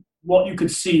what you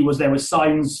could see was there were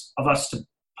signs of us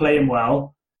playing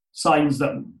well, signs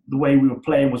that the way we were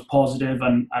playing was positive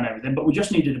and everything, but we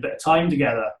just needed a bit of time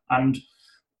together. And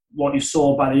what you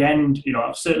saw by the end,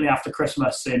 certainly after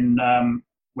Christmas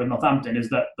with Northampton, is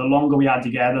that the longer we had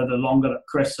together, the longer that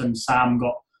Chris and Sam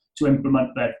got to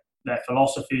implement their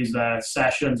philosophies, their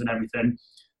sessions and everything.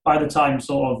 By the time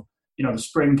sort of the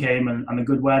spring came and the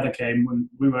good weather came, when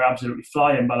we were absolutely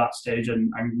flying by that stage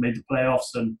and made the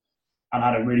playoffs and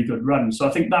had a really good run. So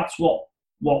I think that's what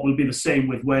will be the same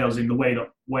with Wales, in the way that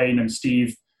Wayne and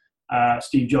Steve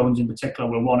Jones in particular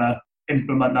will want to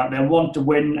implement that. They'll want to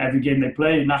win every game they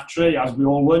play, naturally, as we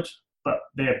all would, but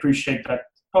they appreciate that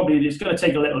probably it's going to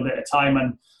take a little bit of time,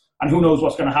 and who knows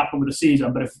what's going to happen with the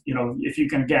season. But if you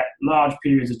can get large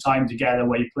periods of time together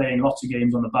where you're playing lots of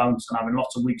games on the bounce and having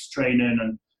lots of weeks training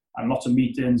and lots of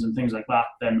meetings and things like that,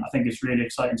 then I think it's really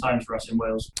exciting times for us in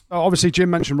Wales. Obviously, Jim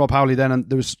mentioned Rob Howley then, and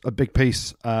there was a big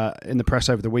piece in the press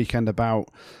over the weekend about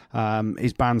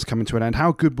his bands coming to an end.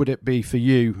 How good would it be for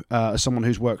you, as someone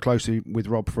who's worked closely with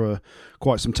Rob for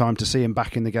quite some time, to see him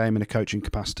back in the game in a coaching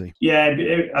capacity? Yeah,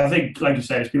 I think, like you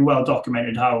said, it's been well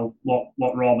documented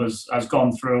what Rob has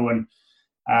gone through, and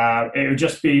it would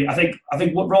just be. I think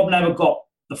what Rob never got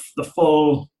the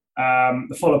full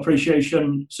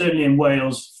appreciation, certainly in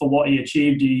Wales, for what he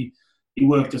achieved. He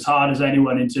worked as hard as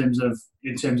anyone in terms of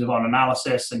on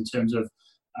analysis, in terms of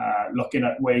looking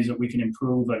at ways that we can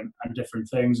improve and different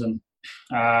things. And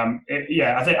I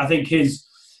think his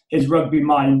rugby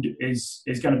mind is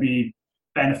going to be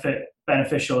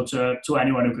beneficial to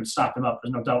anyone who could snap him up.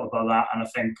 There's no doubt about that. And I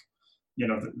think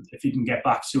if he can get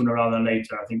back sooner rather than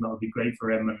later, I think that would be great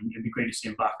for him, and it'd be great to see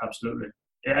him back. Absolutely.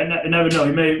 Yeah, I never know.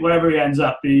 He may, wherever he ends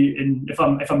up, if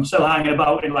I'm still hanging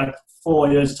about in like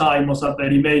 4 years' time or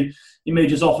something, he may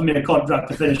just offer me a contract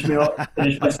to finish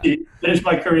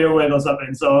my career with or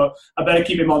something. So I better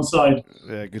keep him on side.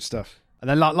 Yeah, good stuff. And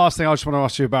then last thing I just want to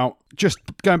ask you about, just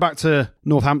going back to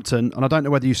Northampton, and I don't know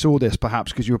whether you saw this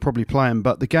perhaps because you were probably playing,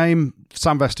 but the game,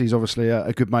 Sam Vesti's obviously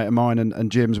a good mate of mine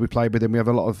and Jim's. We played with him. We have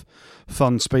a lot of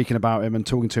fun speaking about him and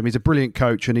talking to him. He's a brilliant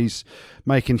coach and he's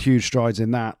making huge strides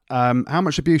in that. How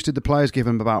much abuse did the players give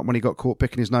him about when he got caught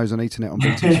picking his nose and eating it on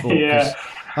BT Sport? Yeah.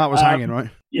 That was hanging,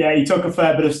 right? Yeah, he took a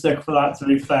fair bit of stick for that, to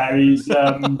be fair. He's...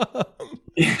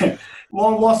 yeah.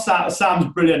 Well,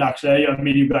 Sam's brilliant, actually. I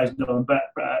mean, you guys know him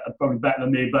probably better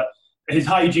than me, but his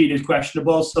hygiene is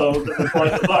questionable. So the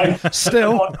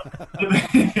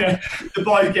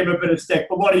boys give him a bit of stick.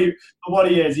 But what he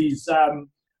is, he's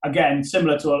again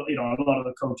similar to a lot of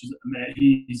the coaches at the minute.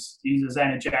 He's as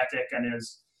energetic and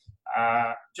is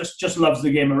just loves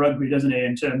the game of rugby, doesn't he?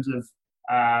 In terms of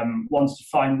wants to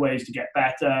find ways to get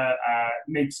better.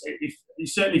 He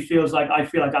certainly feels like I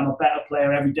feel like I'm a better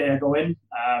player every day I go in.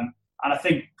 And I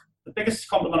think the biggest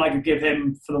compliment I could give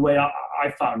him for the way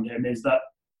I found him is that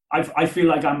I feel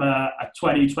like I'm a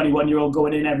 20, 21-year-old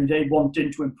going in every day,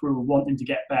 wanting to improve, wanting to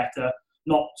get better,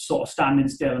 not sort of standing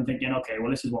still and thinking, okay,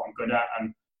 well, this is what I'm good at,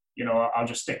 and I'll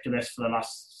just stick to this for the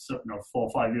last 4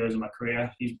 or 5 years of my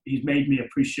career. He's made me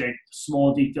appreciate the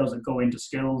small details that go into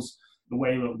skills. The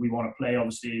way that we want to play,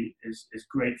 obviously, is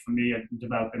great for me and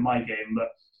developing my game, but.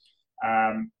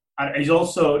 And he's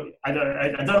also, I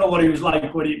don't know what he was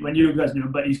like when you guys knew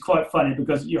him, but he's quite funny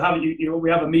because we have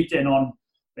a meeting on,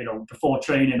 before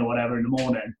training or whatever in the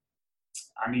morning,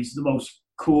 and he's the most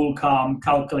cool, calm,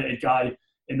 calculated guy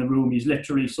in the room. He's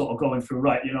literally sort of going through,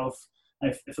 right,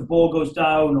 if the ball goes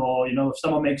down or, if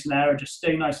someone makes an error, just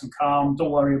stay nice and calm.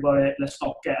 Don't worry about it. Let's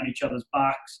not get on each other's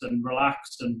backs and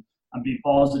relax and be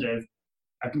positive.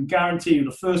 I can guarantee you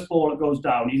the first ball that goes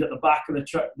down, he's at the back of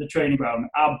the training ground,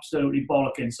 absolutely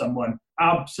bollocking someone,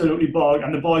 absolutely bollocking.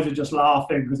 And the boys are just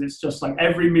laughing because it's just like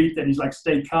every meeting, he's like,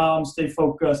 stay calm, stay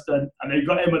focused. And they've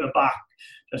got him at the back,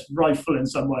 just rifling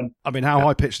someone. I mean, how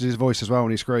high-pitched is his voice as well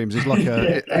when he screams? He's like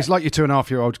he's like your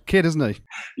 2.5-year-old kid, isn't he?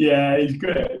 Yeah, he's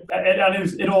good.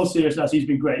 And in all seriousness, he's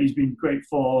been great. He's been great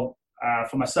for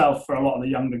myself, for a lot of the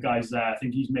younger guys there. I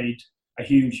think he's made a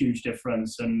huge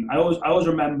difference. And I always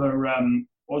remember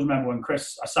when I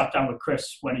sat down with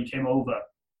Chris when he came over,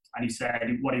 and he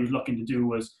said what he was looking to do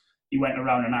was he went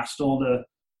around and asked all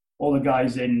the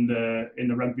guys in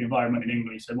the rugby environment in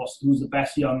England. He said, who's the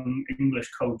best young English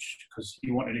coach? Because he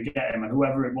wanted to get him, and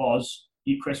whoever it was,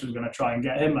 Chris was going to try and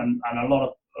get him. And a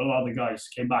lot of the guys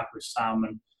came back with Sam,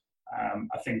 and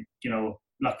I think,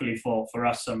 luckily for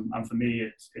us and for me,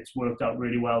 it's worked out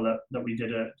really well that we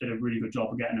did a really good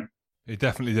job of getting him. He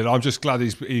definitely did. I'm just glad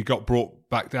he got brought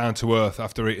back down to earth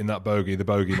after eating that bogey, the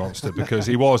bogey monster, because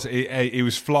he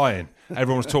was flying.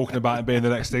 Everyone was talking about him being the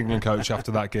next England coach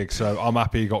after that gig, so I'm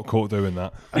happy he got caught doing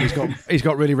that. And he's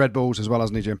got really red balls as well,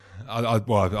 hasn't he, Jim?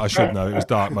 I should know. It was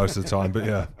dark most of the time, but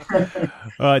yeah.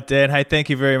 All right, Dan. Hey,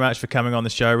 thank you very much for coming on the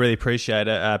show. Really appreciate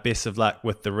it. Best of luck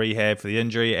with the rehab for the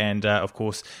injury, and of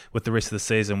course with the rest of the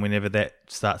season whenever that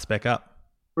starts back up.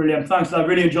 Brilliant. Thanks, I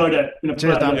really enjoyed it.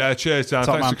 Cheers, Dan. Yeah, cheers, Dan.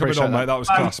 Top Thanks man, for coming on, mate. That was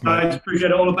Thanks, class, mate. guys.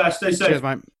 Appreciate it. All the best. Stay safe. Cheers,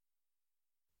 mate.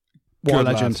 What a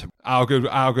legend.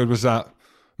 Lad. How good was that?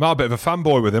 I'm a bit of a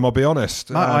fanboy with him, I'll be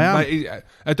honest. I am.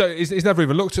 Mate, he's never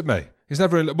even looked at me. He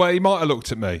might have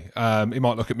looked at me. He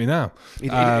might look at me now. He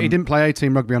didn't play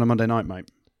 18 rugby on a Monday night, mate.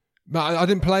 I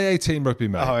didn't play 18 rugby,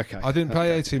 mate. Oh, okay. I didn't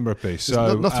play 18 rugby. So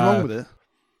There's nothing wrong with it.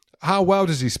 How well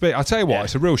does he speak? I tell you what,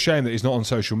 It's a real shame that he's not on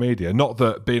social media. Not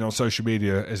that being on social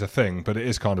media is a thing, but it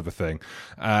is kind of a thing.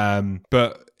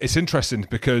 But it's interesting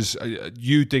because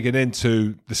you digging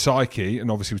into the psyche,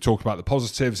 and obviously we talk about the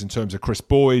positives in terms of Chris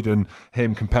Boyd and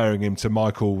him comparing him to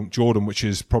Michael Jordan, which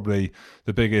is probably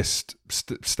the biggest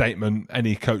statement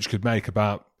any coach could make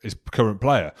about his current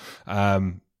player.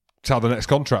 Till the next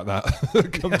contract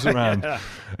that comes around,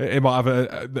 it might have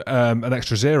an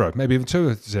extra zero, maybe even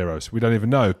 2 zeros. We don't even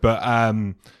know. But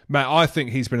Matt, I think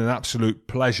he's been an absolute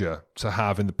pleasure to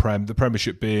have in the Prem. The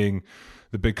Premiership being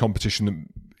the big competition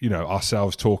that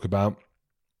ourselves talk about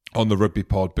on the Rugby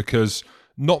Pod, because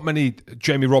not many.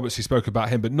 Jamie Roberts, he spoke about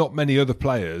him, but not many other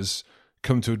players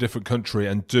come to a different country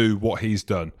and do what he's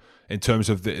done in terms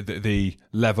of the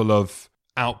level of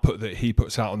output that he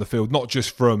puts out on the field, not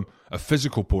just from a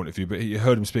physical point of view, but you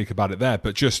heard him speak about it there,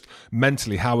 but just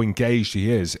mentally how engaged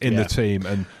he is in the team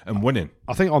and winning.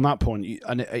 I think on that point,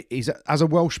 and he's, as a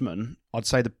Welshman, I'd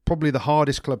say probably the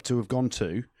hardest club to have gone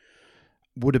to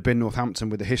would have been Northampton,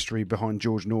 with the history behind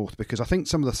George North, because I think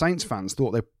some of the Saints fans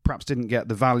thought they perhaps didn't get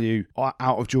the value out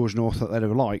of George North that they'd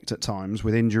have liked at times,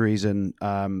 with injuries and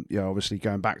obviously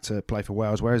going back to play for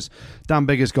Wales, whereas Dan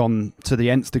Biggar's gone to the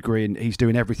nth degree and he's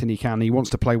doing everything he can. He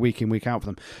wants to play week in, week out for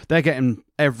them. They're getting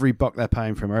every buck they're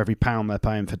paying for him, or every pound they're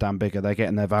paying for Dan Biggar, they're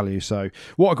getting their value. So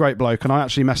what a great bloke. And I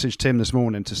actually messaged Tim this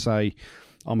morning to say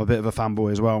I'm a bit of a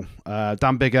fanboy as well.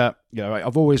 Dan Biggar,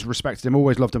 I've always respected him,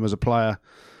 always loved him as a player.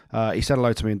 He said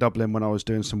hello to me in Dublin when I was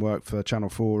doing some work for Channel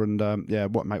 4, and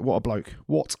what a bloke.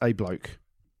 What a bloke.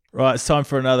 Right, it's time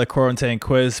for another quarantine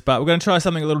quiz, but we're going to try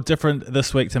something a little different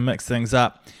this week to mix things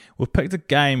up. We've picked a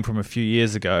game from a few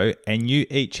years ago, and you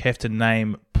each have to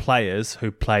name players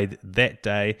who played that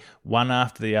day, one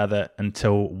after the other,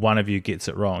 until one of you gets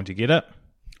it wrong. Do you get it?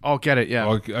 I'll get it, yeah.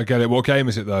 I get it. What game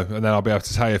is it, though? And then I'll be able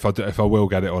to tell you if I will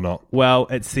get it or not. Well,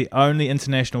 it's the only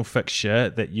international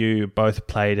fixture that you both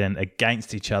played in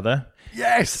against each other.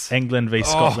 Yes! England v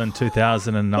Scotland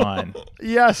 2009.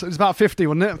 Yes, it was about 50,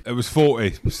 wasn't it? It was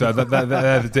 40. So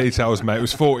they're the details, mate. It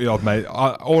was 40 odd, mate.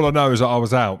 All I know is that I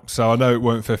was out, so I know it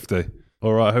weren't 50.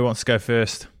 All right, who wants to go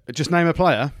first? Just name a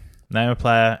player. Name a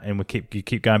player, and you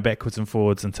keep going backwards and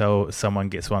forwards until someone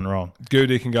gets one wrong.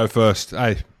 Goody can go first.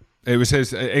 Hey. It was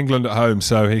his England at home,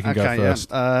 so he can go first.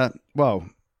 Yeah.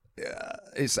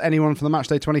 It's anyone from the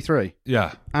Matchday 23?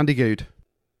 Yeah. Andy Good.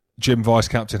 Jim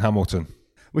Vice-Captain Hamilton.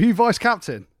 Were you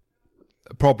Vice-Captain?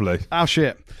 Probably. Oh,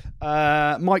 shit.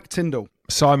 Mike Tyndall.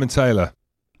 Simon Taylor.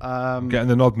 I'm getting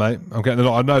the nod, mate. I'm getting the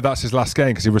nod. I know that's his last game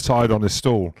because he retired on his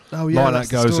stool. Oh, yeah, that's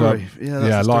the story.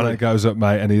 Line-out goes up,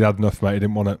 mate, and he'd had enough, mate. He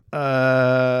didn't want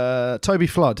it. Toby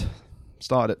Flood.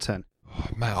 Started at 10. Oh,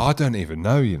 mate, I don't even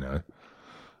know,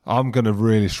 I'm going to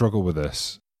really struggle with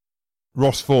this.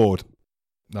 Ross Ford.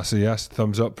 That's a yes.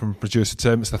 Thumbs up from producer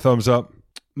Tim. It's the thumbs up.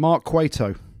 Mark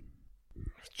Cueto.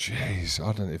 Jeez,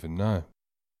 I don't even know.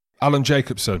 Alan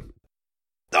Jacobson.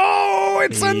 Oh,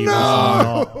 it's a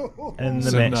no! In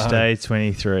the match day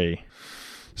 23.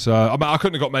 So I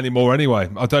couldn't have got many more anyway.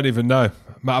 I don't even know.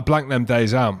 I blanked them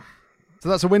days out. So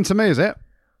that's a win to me, is it?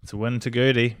 It's a win to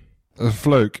Goody. A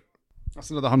fluke.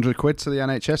 That's another £100 to the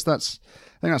NHS. I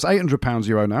think that's £800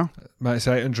 you owe now. Mate, it's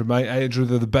 800, mate.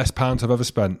 800 are the best pounds I've ever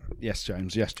spent. Yes,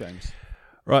 James. Yes, James.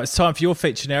 Right, it's time for your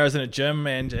feature now, isn't it, Jim?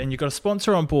 And you've got a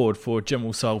sponsor on board for Jim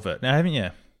Will Solve It now, haven't you?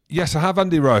 Yes, I have,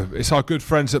 Andy Rowe. It's our good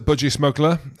friends at Budgie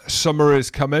Smuggler. Summer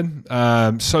is coming.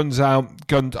 Sun's out.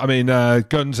 Guns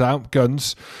out.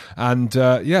 Guns. And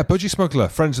Budgie Smuggler,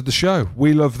 friends of the show.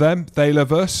 We love them. They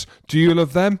love us. Do you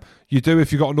love them? You do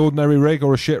if you've got an ordinary rig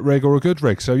or a shit rig or a good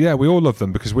rig. So, yeah, we all love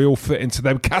them because we all fit into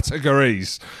them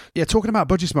categories. Yeah, talking about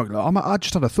Budgie Smuggler, I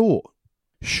just had a thought.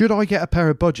 Should I get a pair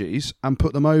of budgies and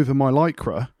put them over my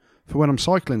Lycra for when I'm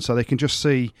cycling so they can just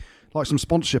see like some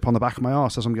sponsorship on the back of my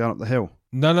arse as I'm going up the hill?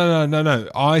 No.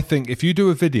 I think if you do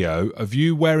a video of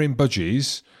you wearing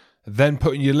budgies, then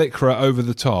putting your Lycra over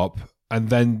the top and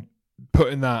then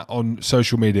putting that on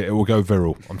social media, it will go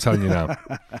viral. I'm telling you now.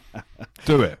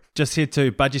 Do it. Just head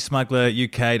to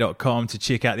budgiesmuggleruk.com to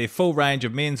check out their full range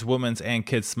of men's, women's and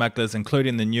kids smugglers,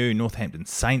 including the new Northampton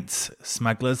Saints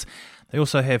smugglers. They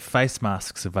also have face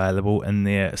masks available in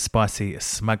their spicy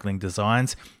smuggling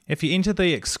designs. If you enter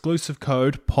the exclusive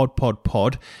code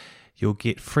PODPODPOD, you'll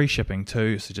get free shipping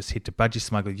too. So just head to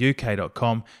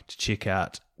budgiesmuggleruk.com to check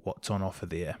out what's on offer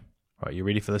there. Right, you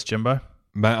ready for this, Jimbo?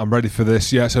 Mate, I'm ready for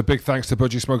this. Yeah, so big thanks to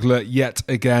Budgie Smuggler yet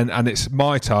again. And it's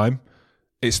my time.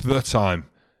 It's the time.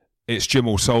 It's Jim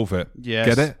Will Solve It. Yes.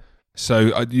 Get it?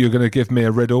 So you're going to give me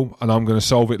a riddle and I'm going to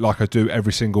solve it like I do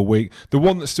every single week. The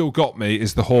one that still got me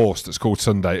is the horse that's called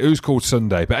Sunday. Who's called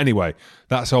Sunday? But anyway,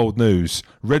 that's old news.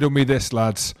 Riddle me this,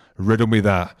 lads. Riddle me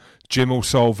that. Jim will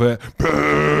solve it.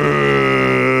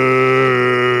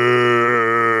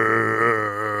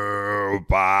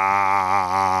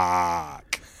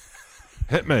 Back.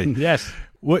 Hit me. Yes.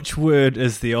 Which word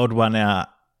is the odd one out?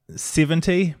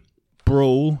 70,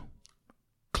 brawl,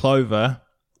 clover,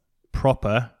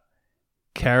 proper,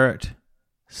 carrot,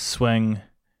 swing,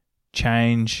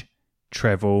 change,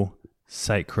 travel,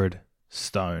 sacred,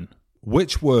 stone.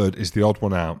 Which word is the odd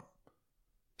one out?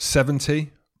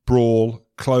 70, brawl,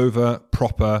 clover,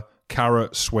 proper,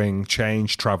 carrot, swing,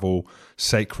 change, travel,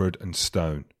 sacred and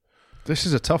stone. This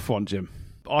is a tough one, Jim.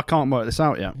 I can't work this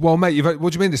out yet. Well, mate,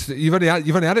 what do you mean? You've only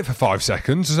had it for 5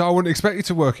 seconds, so I wouldn't expect you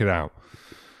to work it out.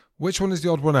 Which one is the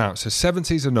odd one out? So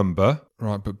 70 is a number,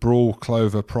 right? But brawl,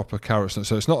 clover, proper, carrot,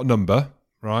 so it's not a number,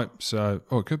 right? So,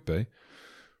 it could be.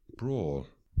 Brawl.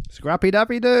 Scrappy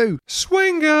Dappy Doo.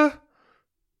 Swinger.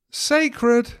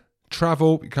 Sacred.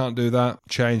 Travel. You can't do that.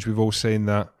 Change. We've all seen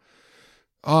that.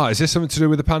 Is this something to do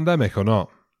with the pandemic or not?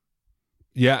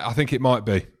 Yeah, I think it might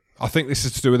be. I think this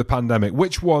is to do with the pandemic.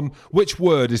 Which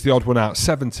word is the odd one out?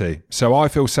 70. So I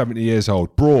feel 70 years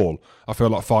old. Brawl. I feel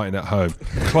like fighting at home.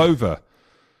 Clover.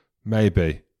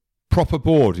 Maybe. Proper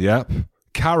board, yep.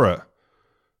 Carrot.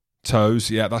 Toes,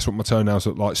 yeah, that's what my toenails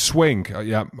look like. Swing,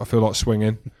 yeah, I feel like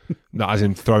swinging. Not as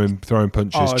in throwing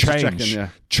punches. Change.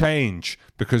 Change,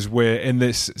 because we're in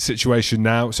this situation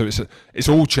now, so it's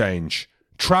all change.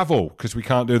 Travel, because we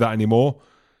can't do that anymore.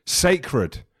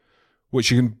 Sacred,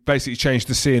 which you can basically change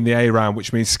the C and the A around,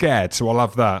 which means scared, so I'll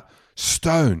have that.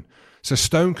 Stone. So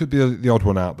stone could be the odd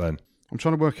one out then. I'm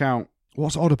trying to work out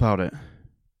what's odd about it.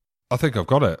 I think I've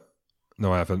got it.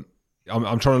 No, I haven't.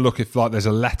 I'm trying to look if like there's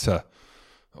a letter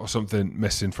or something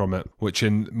missing from it, which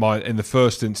in the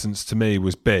first instance to me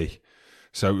was B,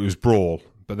 so it was brawl.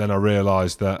 But then I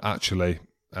realised that actually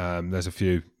there's a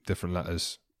few different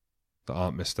letters that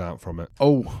aren't missed out from it.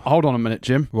 Oh, hold on a minute,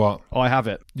 Jim. What? I have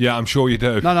it. Yeah, I'm sure you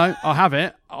do. No, I have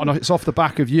it. It's off the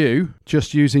back of you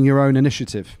just using your own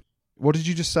initiative. What did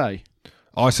you just say?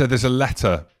 I said there's a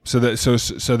letter. So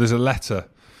there's a letter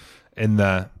in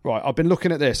there. Right, I've been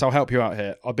looking at this. I'll help you out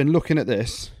here. I've been looking at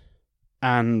this,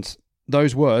 and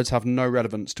those words have no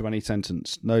relevance to any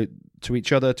sentence, no to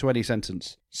each other, to any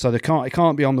sentence. So it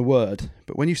can't be on the word.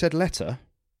 But when you said letter,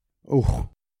 when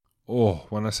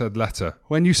I said letter.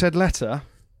 When you said letter,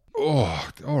 all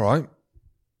right.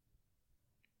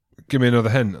 Give me another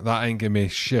hint. That ain't give me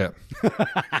shit.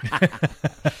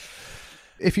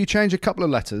 If you change a couple of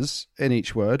letters in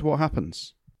each word, what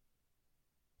happens?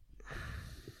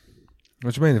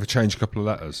 What do you mean if I change a couple of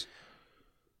letters?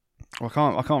 Well,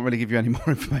 I can't really give you any more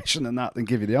information than that than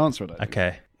give you the answer. I don't think.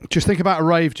 Okay. Just think about a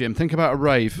rave, Jim. Think about a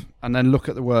rave and then look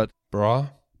at the word. Bra?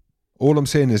 All I'm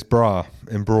seeing is bra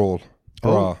in brawl.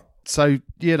 Bra. Oh, so,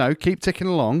 keep ticking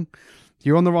along.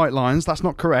 You're on the right lines. That's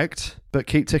not correct, but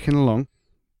keep ticking along.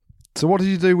 So what did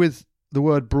you do with the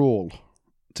word brawl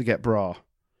to get bra?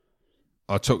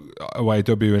 I took away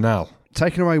W and L.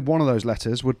 taking away one of those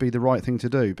letters would be the right thing to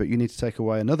do, but you need to take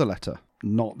away another letter,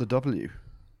 not the W.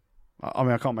 I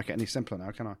mean, I can't make it any simpler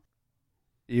now, can I?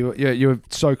 You're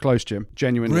so close, Jim.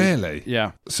 Genuinely. Really?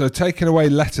 Yeah. So taking away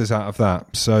letters out of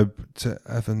that. So to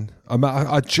Evan,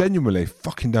 I genuinely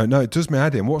fucking don't know. It does me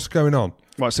head in. What's going on?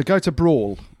 Right. So go to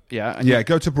brawl. Yeah. And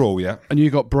go to brawl. Yeah. And you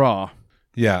got bra.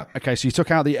 Yeah. Okay. So you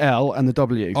took out the L and the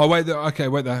W. Oh wait. Okay.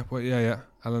 Wait there. Wait, yeah.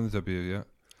 L and the W. Yeah.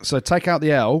 So take out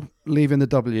the L, leave in the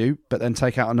W, but then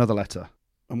take out another letter.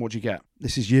 And what do you get?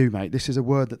 This is you, mate. This is a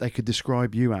word that they could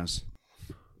describe you as.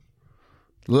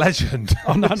 Legend.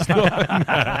 Oh, no.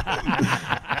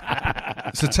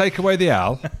 So take away the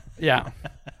L. Yeah.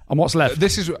 And what's left?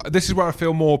 This is where I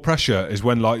feel more pressure, is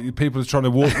when like people are trying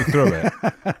to walk me through it.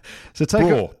 So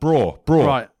take braw.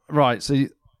 Right. So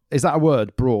is that a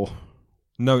word, braw?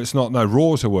 No, it's not. No,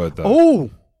 raw's a word though.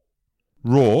 Oh,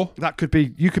 raw. That could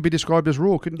be. You could be described as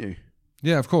raw, couldn't you?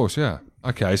 Yeah, of course. Yeah.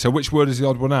 Okay. So which word is the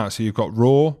odd one out? So you've got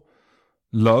raw,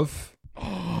 love,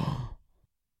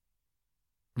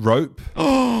 rope.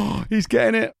 Oh, he's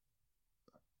getting it.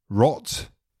 Rot.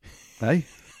 Hey.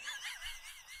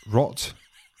 Rot.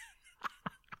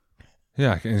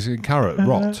 Yeah, it's in carrot.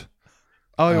 Rot.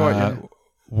 Oh, right. Yeah.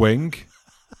 Wing.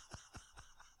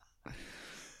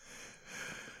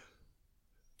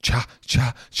 Cha.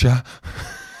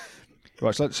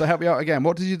 Right. So help me out again.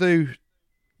 What did you do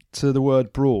to the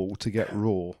word brawl to get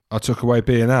raw? I took away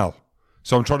B and L.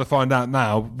 So I'm trying to find out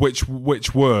now which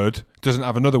word doesn't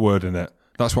have another word in it.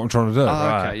 That's what I'm trying to do.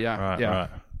 Okay. Yeah. Right.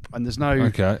 And there's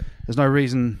no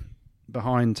reason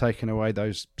behind taking away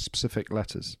those specific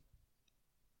letters.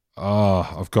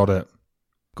 I've got it.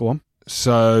 Go on.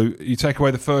 So you take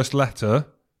away the first letter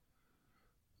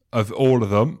of all of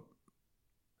them.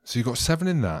 So you've got 7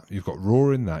 in that. You've got raw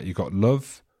in that. You've got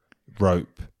love,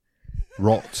 rope,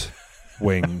 rot,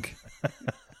 wing,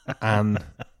 and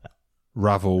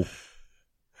ravel,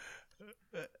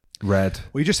 red.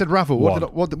 Well, you just said ravel.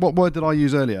 What word did I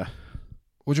use earlier?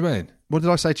 What do you mean? What did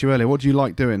I say to you earlier? What do you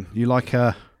like doing? You like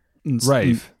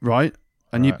rave, right?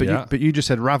 And you just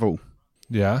said ravel.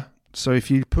 Yeah. So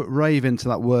if you put rave into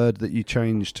that word that you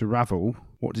changed to ravel,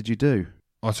 what did you do?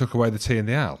 I took away the T and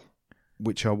the L.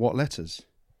 Which are what letters?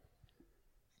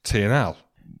 T and L.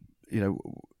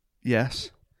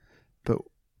 Yes. But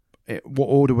what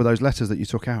order were those letters that you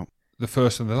took out? The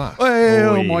first and the last. Hey,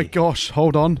 oh my gosh.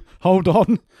 Hold on.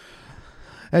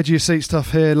 Edge of your seat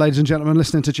stuff here, ladies and gentlemen,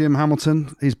 listening to Jim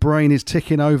Hamilton. His brain is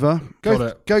ticking over.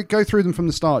 Go through them from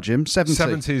the start, Jim.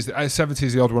 70. 70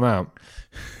 is the odd one out.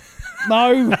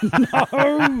 No.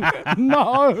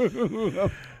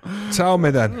 Tell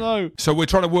me then. No. So we're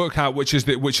trying to work out which is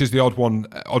the odd one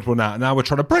out. Now we're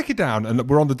trying to break it down, and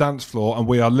we're on the dance floor, and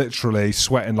we are literally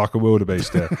sweating like a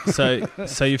wildebeest here.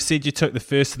 So you've said you took the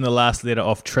first and the last letter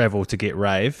off travel to get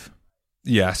rave.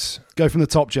 Yes. Go from the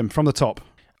top, Jim. From the top.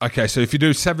 Okay, so if you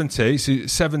do 70, if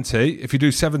you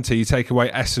do 70, you take away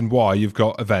S and Y, you've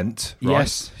got event,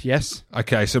 right? Yes.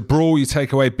 Okay, so brawl, you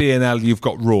take away B and L, you've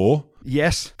got raw.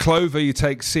 Yes. Clover, you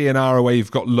take C and R away, you've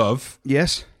got love.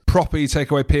 Yes. Proper, you take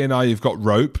away P and I, you've got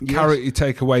rope. Yes. Carrot, you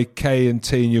take away K and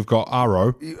T, and you've got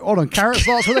arrow. Hold on, carrot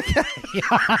starts with a K.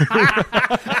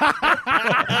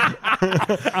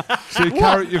 See,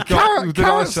 carrot, you've got.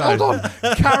 Carrot, hold on.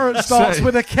 Carrot starts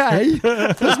with a K.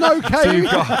 There's no K.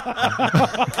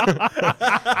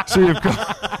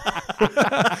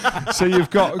 So you've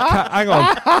got. Hang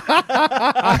on.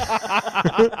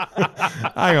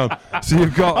 Hang on. So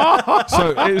you've got.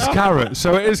 So it's carrot.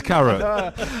 So it's carrot,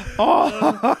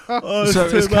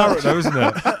 though, isn't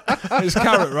it? It's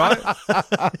carrot, right?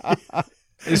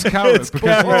 It's carrot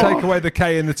because you take away the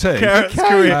K and the T. Carrot's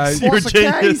correct. You're a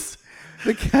genius.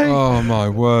 The K. Oh my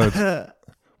word.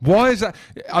 Why is that?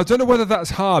 I don't know whether that's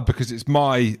hard because it's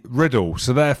my riddle.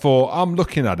 So therefore, I'm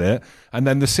looking at it, and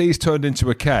then the C's turned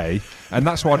into a K, and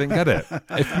that's why I didn't get it.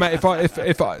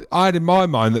 If I had in my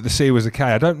mind that the C was a K,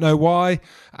 I don't know why.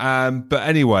 But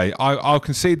anyway, I'll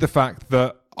concede the fact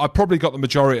that I probably got the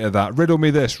majority of that. Riddle me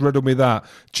this, riddle me that.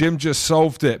 Jim just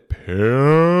solved it.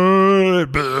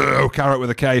 Carrot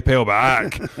with a K, peel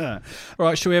back. All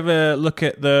right, shall we have a look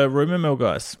at the rumour mill,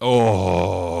 guys?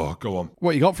 Oh, go on.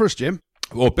 What you got for us, Jim?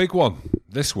 Well, big one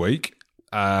this week.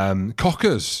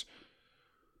 Cockers.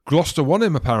 Gloucester won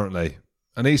him, apparently.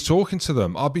 And he's talking to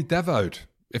them. I'd be devoed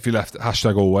if he left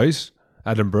 #always,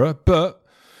 Edinburgh. But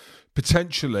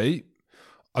potentially,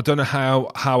 I don't know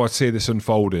how I'd see this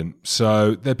unfolding.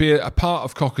 So there'd be a part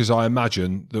of Cockers, I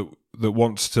imagine, that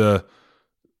wants to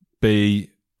be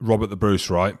Robert the Bruce,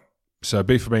 right? So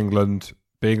be from England,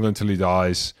 be England till he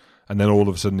dies, and then all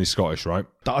of a sudden he's Scottish, right?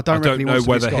 I don't know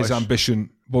whether his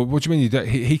ambition... Well, what do you mean?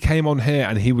 He came on here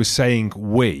and he was saying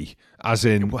we, as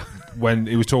in when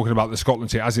he was talking about the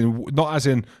Scotland team, as in not as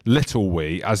in little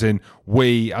we, as in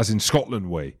Scotland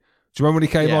we. Do you remember when he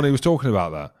came on? He was talking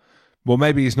about that. Well,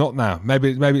 maybe he's not now.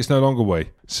 Maybe it's no longer we.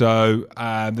 So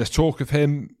there's talk of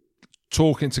him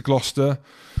talking to Gloucester.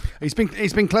 He's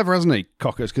been clever, hasn't he,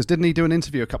 Cockers? Because didn't he do an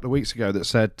interview a couple of weeks ago that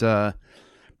said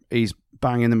he's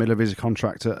bang in the middle of his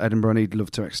contract at Edinburgh and he'd love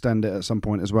to extend it at some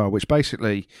point as well, which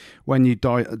basically, when you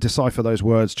decipher those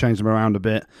words, change them around a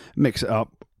bit, mix it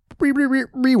up,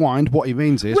 rewind, what he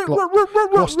means is...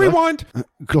 Rewind!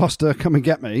 Gloucester, come and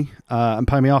get me and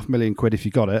pay me £500,000 if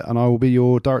you got it, and I will be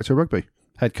your director of rugby,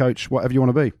 head coach, whatever you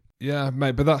want to be. Yeah,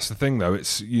 mate, but that's the thing, though.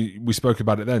 We spoke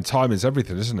about it then. Time is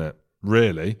everything, isn't it?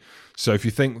 Really. So if you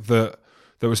think that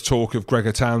there was talk of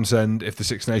Gregor Townsend, if the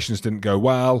Six Nations didn't go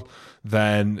well,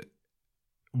 then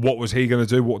what was he going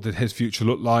to do? What did his future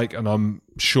look like? And I'm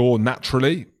sure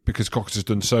naturally, because Cockers has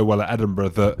done so well at Edinburgh,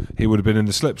 that he would have been in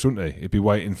the slips, wouldn't he? He'd be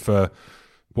waiting for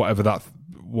whatever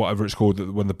it's called,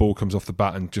 that when the ball comes off the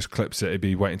bat and just clips it, he'd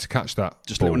be waiting to catch that.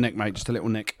 Just ball. a little nick, mate. Just a little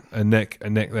nick. A nick.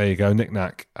 There you go,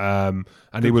 knick-knack. And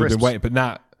Good he would have crisps. been waiting. But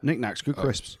now, Knick-knacks, good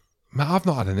crisps. man, I've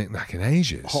not had a knick-knack in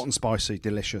ages. Hot and spicy,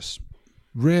 delicious.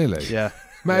 Really? Yeah.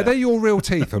 Mate, are they your real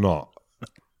teeth or not?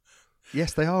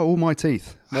 Yes, they are, all my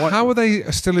teeth. How are they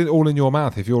still all in your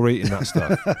mouth if you're eating that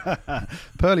stuff?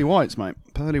 Pearly whites, mate.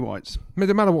 Pearly whites. I mean, it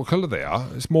doesn't matter what colour they are.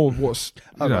 It's more what's,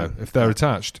 if they're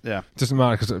attached. Yeah. It doesn't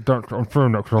matter because I'm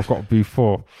throwing that because I've got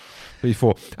B4.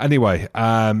 Anyway,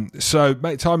 so,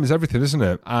 mate, time is everything, isn't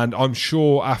it? And I'm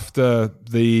sure after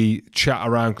the chat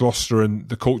around Gloucester and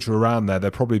the culture around there,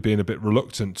 they're probably being a bit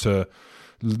reluctant to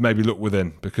maybe look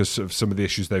within because of some of the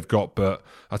issues they've got. But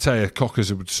I tell you,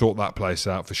 Cockers would sort that place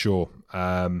out for sure. But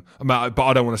I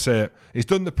don't want to say it. He's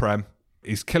done the Prem.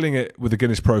 He's killing it with the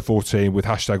Guinness Pro 14 with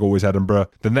 #AlwaysEdinburgh.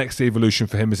 The next evolution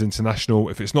for him is international.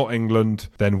 If it's not England,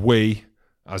 then we,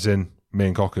 as in me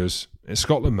and Cockers, it's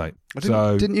Scotland, mate.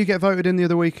 Didn't you get voted in the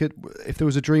other week if there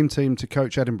was a dream team to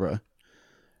coach Edinburgh?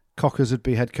 Cockers would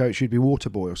be head coach, you'd be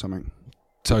Waterboy or something.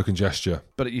 Token gesture.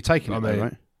 But you're taking it, though,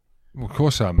 right? Well, of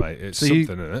course I am, mate. It's something,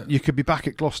 isn't it? You could be back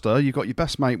at Gloucester. You've got your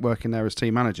best mate working there as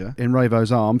team manager in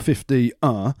Ravo's arm, 50,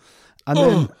 and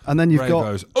then you've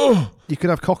Ravo's, you could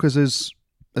have Cockers as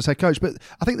head coach. But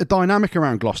I think the dynamic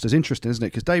around Gloucester is interesting, isn't it?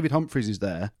 Because David Humphreys is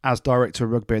there as director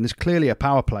of rugby, and there's clearly a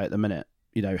power play at the minute.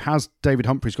 You know, has David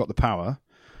Humphreys got the power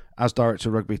as director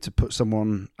of rugby to put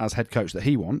someone as head coach that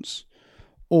he wants,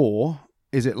 or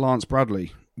is it Lance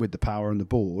Bradley with the power and the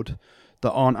board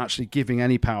that aren't actually giving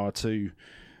any power to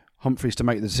Humphreys to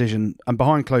make the decision, and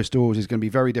behind closed doors is going to be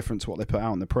very different to what they put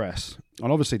out in the press.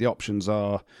 And obviously the options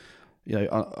are,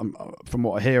 from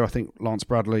what I hear, I think Lance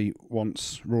Bradley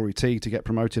wants Rory Teague to get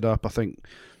promoted up. I think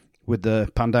with the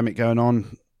pandemic going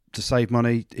on, to save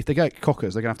money, if they get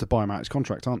Cockers, they're going to have to buy him out his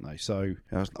contract, aren't they? So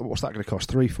what's that going to cost?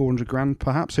 300-400 grand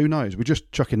perhaps? Who knows? We're just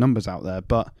chucking numbers out there,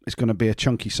 but it's going to be a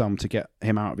chunky sum to get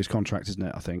him out of his contract, isn't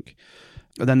it, I think?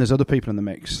 And then there's other people in the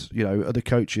mix, other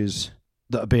coaches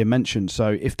that are being mentioned.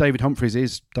 So if David Humphreys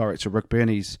is director of rugby and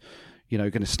he's,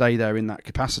 going to stay there in that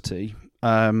capacity,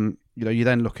 you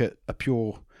then look at a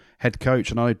pure head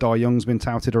coach. And I know Di Young's been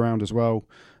touted around as well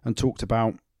and talked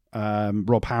about.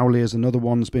 Rob Howley as another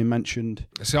one's been mentioned.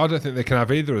 See, I don't think they can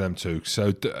have either of them two.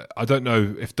 So I don't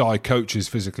know if Di coaches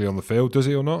physically on the field, does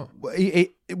he or not?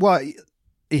 He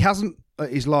hasn't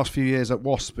his last few years at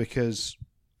Wasps because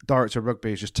director of rugby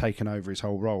has just taken over his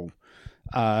whole role.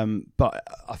 But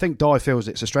I think Di feels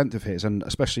it's a strength of his, and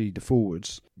especially the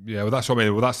forwards. Yeah, well, that's what I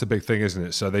mean. Well, that's the big thing, isn't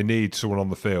it? So they need someone on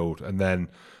the field, and then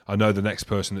I know the next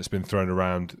person that's been thrown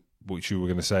around, which you were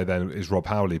going to say then, is Rob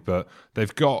Howley. But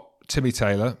they've got Timmy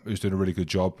Taylor, who's doing a really good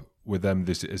job with them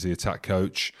as the attack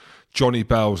coach. Johnny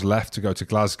Bell's left to go to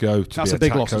Glasgow to That's be a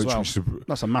big attack loss coach. as well.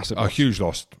 That's a massive loss. Huge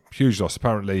loss.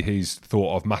 Apparently he's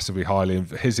thought of massively highly, and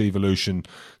his evolution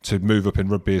to move up in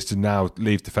rugby is to now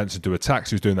leave defence and do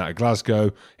attacks. He was doing that at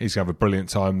Glasgow. He's going to have a brilliant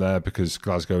time there because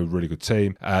Glasgow are a really good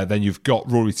team. Then you've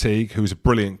got Rory Teague, who's a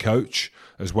brilliant coach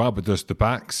as well, but does the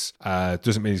backs.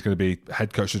 Doesn't mean he's going to be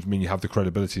head coach. Doesn't mean you have the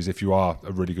credibilities if you are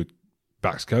a really good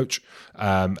backs coach.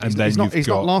 He's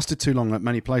not lasted too long at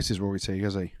many places, Rory Teague,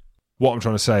 has he? What I'm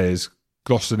trying to say is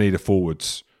Gloucester need a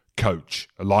forwards coach,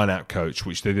 a line-out coach,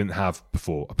 which they didn't have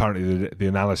before. Apparently the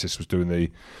analysis was doing the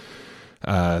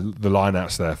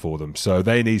line-outs there for them. So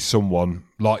they need someone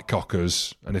like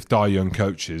Cockers, and if Di Young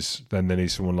coaches, then they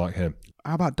need someone like him.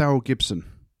 How about Daryl Gibson?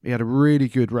 He had a really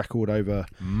good record over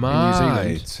in New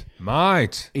Zealand.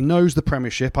 He knows the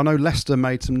Premiership. I know Leicester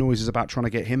made some noises about trying to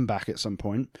get him back at some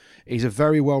point. He's a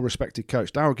very well-respected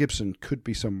coach. Daryl Gibson could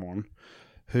be someone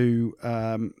who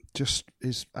just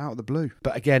is out of the blue.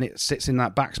 But again, it sits in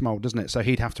that backs mould, doesn't it? So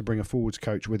he'd have to bring a forwards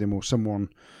coach with him or someone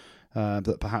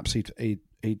that perhaps he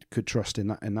could trust in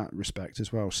that respect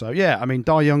as well. So yeah, I mean,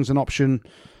 Dai Young's an option.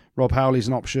 Rob Howley's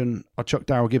an option. I chuck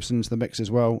Daryl Gibson into the mix as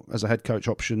well as a head coach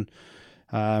option.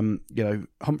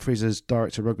 Humphreys as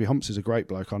director of rugby. Humps is a great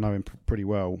bloke. I know him pretty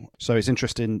well. So it's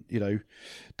interesting,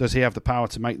 does he have the power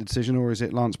to make the decision, or is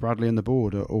it Lance Bradley and the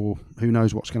board, or who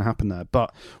knows what's going to happen there?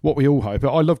 But what we all hope,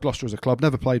 I love Gloucester as a club,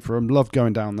 never played for them, loved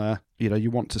going down there.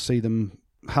 You want to see them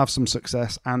have some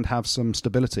success and have some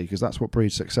stability, because that's what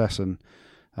breeds success, and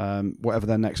whatever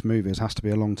their next move is has to be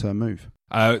a long-term move.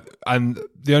 And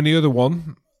the only other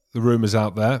one, the rumours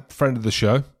out there, friend of the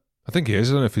show, I think he is.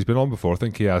 I don't know if he's been on before. I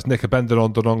think he has. Nick Abendon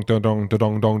dong dong dong dong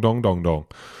dong dong dong dong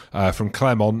from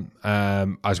Clermont.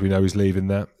 As we know, he's leaving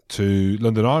there to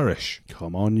London Irish.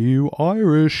 Come on, you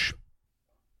Irish!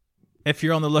 If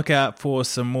you're on the lookout for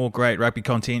some more great rugby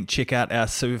content, check out our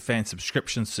Superfan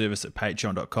subscription service at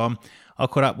patreon.com. I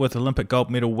caught up with Olympic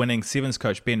gold medal winning Sevens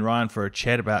coach Ben Ryan for a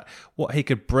chat about what he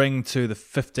could bring to the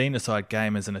 15-a-side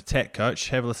game as an attack coach.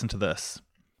 Have a listen to this.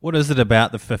 What is it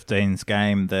about the 15s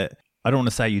game that I don't want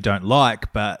to say you don't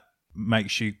like, but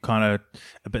makes you kind of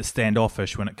a bit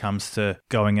standoffish when it comes to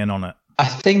going in on it? I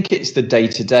think it's the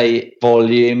day-to-day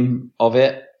volume of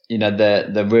it.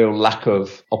 The real lack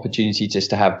of opportunity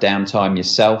just to have downtime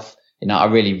yourself. I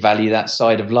really value that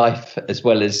side of life as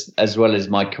well as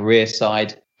my career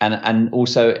side. And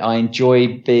also I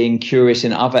enjoy being curious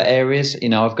in other areas.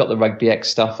 I've got the Rugby X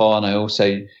stuff on. I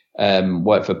also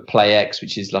work for PlayX,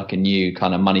 which is like a new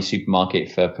kind of money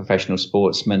supermarket for professional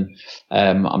sportsmen.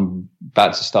 I'm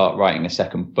about to start writing a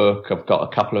second book. I've got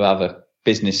a couple of other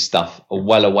business stuff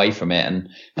well away from it, and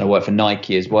I work for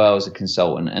Nike as well as a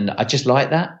consultant, and I just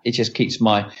like that. It just keeps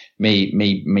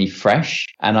me fresh,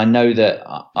 and I know that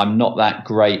I'm not that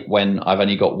great when I've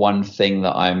only got one thing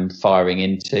that I'm firing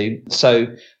into. So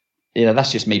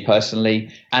that's just me personally.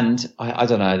 And I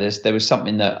don't know, there was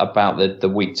something that about the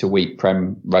week to week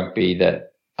Prem rugby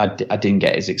that I didn't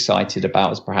get as excited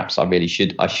about as perhaps I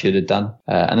should have done.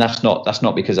 And that's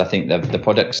not because I think the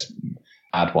product's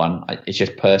a bad one. It's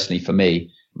just personally for me,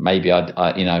 maybe my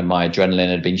adrenaline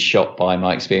had been shot by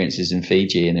my experiences in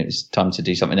Fiji and it was time to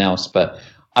do something else. But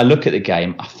I look at the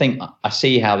game, I think I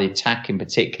see how the attack in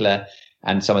particular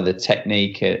and some of the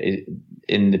technique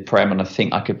in the Prem, and I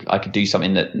think I could do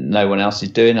something that no one else is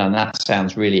doing, and that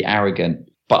sounds really arrogant,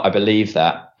 but I believe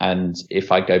that. And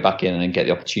if I go back in and get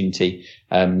the opportunity,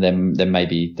 then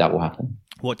maybe that will happen.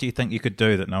 What do you think you could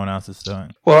do that no one else is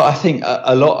doing? Well, I think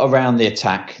a lot around the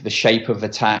attack, the shape of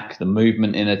attack, the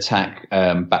movement in attack,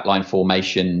 backline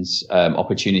formations,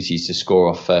 opportunities to score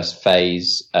off first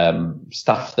phase,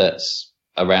 stuff that's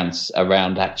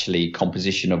around actually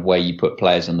composition of where you put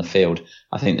players on the field.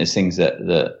 I think there's things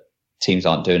that teams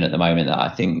aren't doing at the moment that I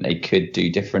think they could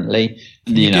do differently.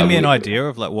 Can you give me an idea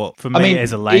of like what, for me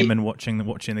as a layman watching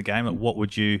the game, like what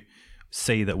would you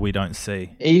see that we don't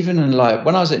see? Even in like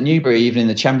when I was at Newbury, even in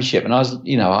the championship, and I was,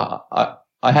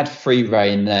 I had free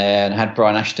reign there, and had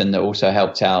Brian Ashton that also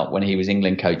helped out when he was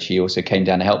England coach. He also came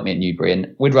down to help me at Newbury,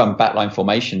 and we'd run backline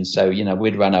formations. So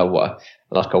we'd run a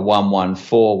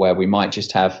 1-1-4 where we might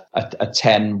just have a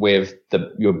 10 with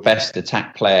your best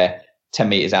attack player 10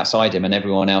 metres outside him and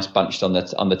everyone else bunched on the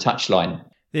touchline.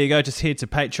 There you go. Just head to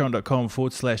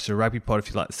patreon.com/therugbypod if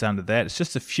you like the sound of that. It's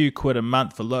just a few quid a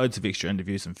month for loads of extra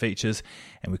interviews and features,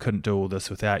 and we couldn't do all this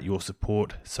without your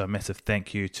support. So a massive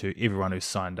thank you to everyone who's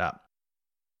signed up.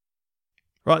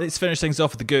 Right, let's finish things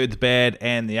off with the good, the bad,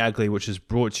 and the ugly, which is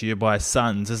brought to you by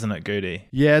Suns, isn't it, Goody?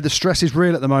 Yeah, the stress is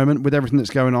real at the moment with everything that's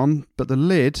going on, but the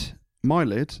lid, my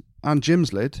lid, and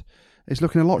Jim's lid, is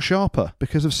looking a lot sharper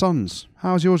because of Suns.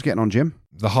 How's yours getting on, Jim?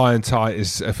 The high and tight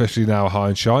is officially now high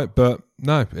and shite, but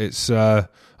no, it's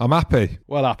I'm happy.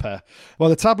 Well up here. Well,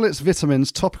 the tablets,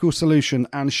 vitamins, topical solution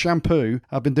and shampoo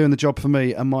have been doing the job for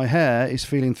me, and my hair is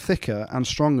feeling thicker and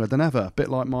stronger than ever. A bit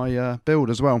like my build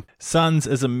as well. Suns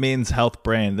is a men's health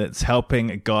brand that's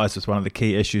helping guys with one of the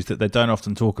key issues that they don't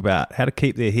often talk about, how to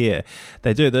keep their hair.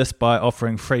 They do this by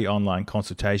offering free online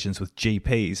consultations with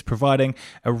GPs, providing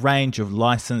a range of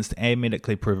licensed and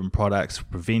medically proven products for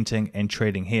preventing and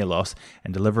treating hair loss,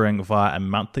 and delivering via a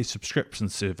monthly subscription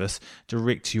service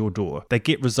direct to your door. They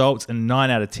get results in 9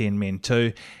 out of 10 men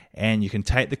too, and you can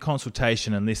take the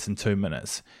consultation in less than 2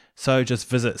 minutes. So just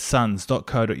visit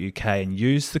suns.co.uk and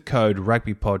use the code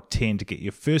RugbyPod10 to get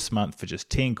your first month for just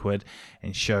 10 quid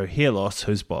and show hair loss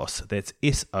who's boss. That's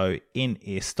SONS.co.uk,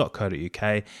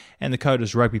 and the code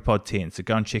is RugbyPod10, so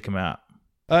go and check them out.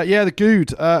 The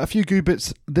good. A few good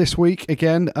bits this week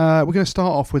again. We're going to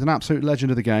start off with an absolute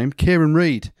legend of the game, Kieran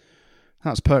Reid.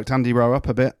 That's perked Andy Rowe up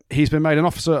a bit. He's been made an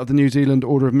officer of the New Zealand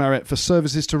Order of Merit for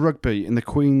services to rugby in the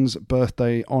Queen's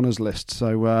Birthday Honours list.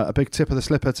 So a big tip of the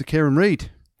slipper to Kieran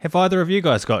Reid. Have either of you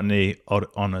guys got any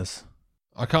honours?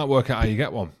 I can't work out how you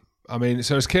get one. I mean,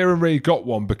 so has Kieran Reid got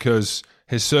one because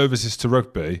his services to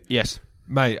rugby? Yes.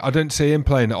 Mate, I didn't see him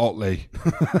playing at Otley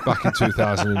back in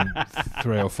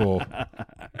 2003 or 4.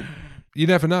 You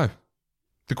never know.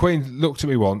 The Queen looked at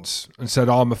me once and said,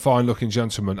 I'm a fine-looking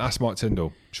gentleman. Ask Mike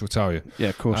Tyndall. She'll tell you. Yeah,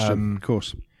 of course, Jim, of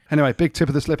course. Anyway, big tip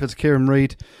of the slipper to Kieran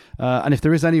Reid. And if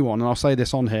there is anyone, and I'll say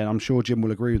this on here, and I'm sure Jim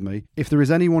will agree with me, if there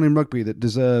is anyone in rugby that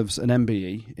deserves an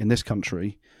MBE in this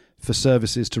country for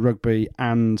services to rugby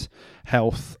and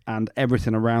health and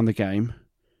everything around the game,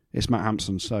 it's Matt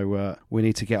Hampson. So we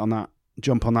need to get on that,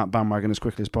 jump on that bandwagon as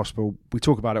quickly as possible. We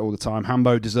talk about it all the time.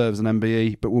 Hambo deserves an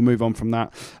MBE, but we'll move on from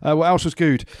that. What else was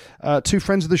good? Two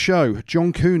friends of the show,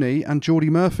 John Cooney and Geordie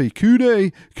Murphy.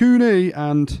 Cooney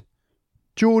and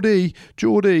Geordie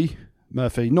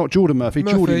Murphy. Not Jordan Murphy,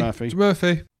 Geordie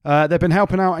Murphy. They've been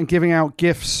helping out and giving out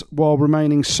gifts while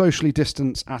remaining socially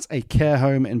distanced at a care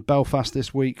home in Belfast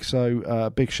this week.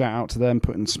 So big shout out to them,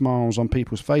 putting smiles on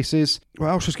people's faces. What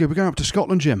else was good? We're going up to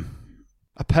Scotland, Jim.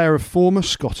 A pair of former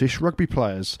Scottish rugby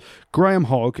players, Graham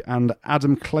Hogg and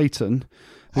Adam Clayton.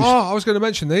 I was going to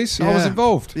mention these. Yeah, I was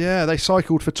involved. Yeah, they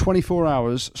cycled for 24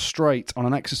 hours straight on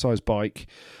an exercise bike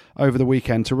over the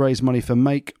weekend to raise money for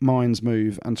Make Minds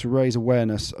Move and to raise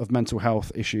awareness of mental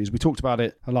health issues. We talked about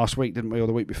it last week, didn't we, or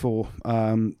the week before?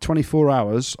 24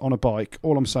 hours on a bike.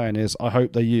 All I'm saying is I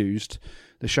hope they used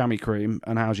the chamois cream,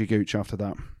 and how's your gooch after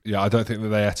that? Yeah, I don't think that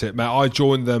they ate it. Matt, I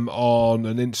joined them on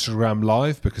an Instagram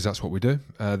live because that's what we do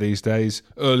these days.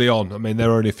 Early on, I mean,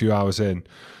 they're only a few hours in.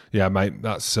 Yeah, mate,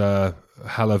 that's a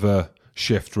hell of a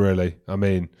shift, really. I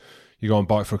mean, you go on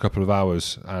bike for a couple of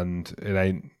hours and it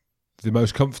ain't the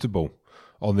most comfortable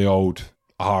on the old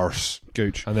arse.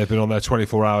 Gooch. And they've been on there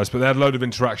 24 hours, but they had a load of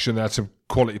interaction. They had some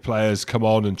quality players come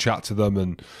on and chat to them,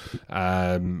 and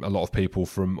a lot of people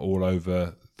from all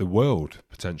over the world,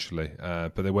 potentially.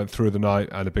 But they went through the night,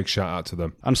 and a big shout out to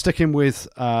them. I'm sticking with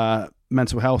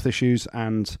mental health issues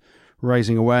and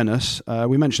raising awareness.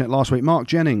 We mentioned it last week. Mark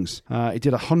Jennings, he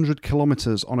did 100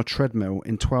 kilometres on a treadmill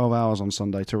in 12 hours on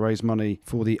Sunday to raise money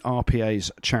for the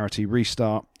RPA's charity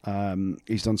Restart.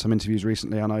 He's done some interviews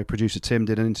recently. I know producer Tim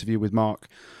did an interview with Mark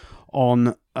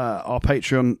on our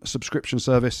Patreon subscription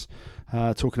service,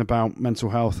 talking about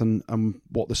mental health and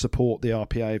what the support the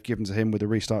RPA have given to him with the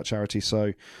Restart charity.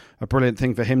 So a brilliant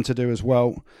thing for him to do as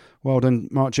well. Well done,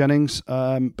 Mark Jennings.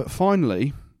 But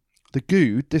finally, the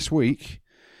good this week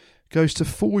goes to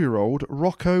 4-year-old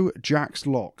Rocco Jax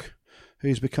Locke,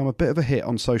 who's become a bit of a hit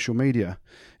on social media.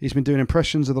 He's been doing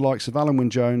impressions of the likes of Alan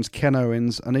Wynne-Jones, Ken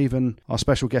Owens, and even our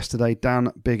special guest today,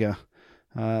 Dan Biggar.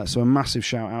 So a massive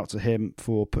shout out to him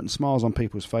for putting smiles on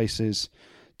people's faces,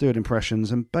 doing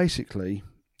impressions, and basically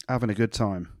having a good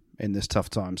time in this tough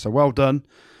time. So well done,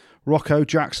 Rocco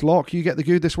Jax Locke. You get the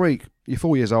good this week. You're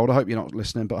 4 years old. I hope you're not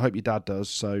listening, but I hope your dad does,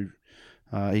 so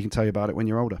he can tell you about it when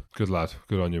you're older. Good lad.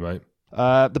 Good on you, mate.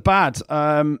 The bad.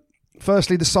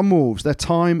 Firstly, the Sunwolves. Their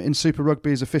time in Super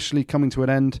Rugby is officially coming to an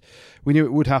end. We knew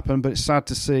it would happen, but it's sad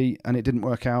to see, and it didn't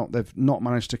work out. They've not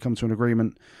managed to come to an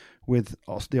agreement with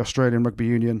the Australian Rugby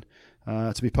Union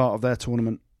to be part of their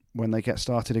tournament when they get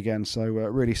started again. So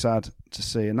really sad to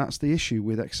see. And that's the issue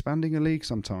with expanding a league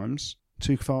sometimes.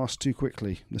 Too fast, too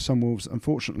quickly. The Sunwolves,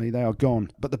 unfortunately, they are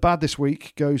gone. But the bad this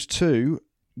week goes to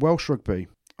Welsh Rugby.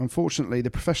 Unfortunately,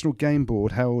 the Professional Game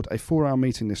Board held a 4-hour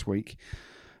meeting this week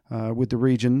with the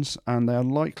regions, and they are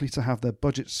likely to have their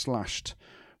budget slashed,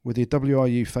 with the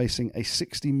WRU facing a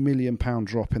 £60 million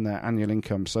drop in their annual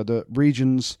income. So the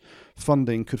regions'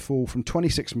 funding could fall from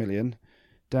 £26 million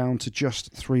down to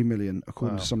just £3 million,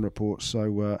 according to some reports.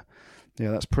 So,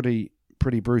 that's pretty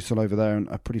brutal over there, and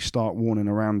a pretty stark warning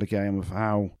around the game of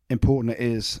how important it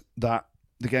is that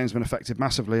the game's been affected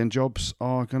massively and jobs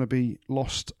are going to be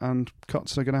lost and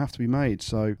cuts are going to have to be made.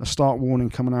 So a stark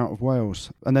warning coming out of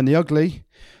Wales. And then the ugly,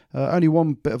 only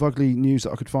one bit of ugly news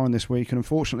that I could find this week, and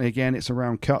unfortunately again it's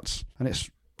around cuts, and it's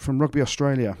from Rugby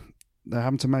Australia. They're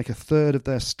having to make a third of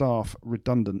their staff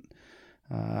redundant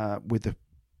with the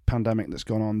pandemic that's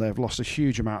gone on. They've lost a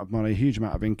huge amount of money, a huge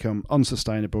amount of income,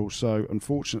 unsustainable. So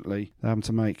unfortunately they're having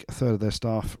to make a third of their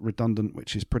staff redundant,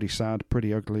 which is pretty sad,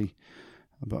 pretty ugly.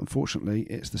 But unfortunately,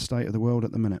 it's the state of the world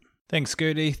at the minute. Thanks,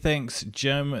 Scooty. Thanks,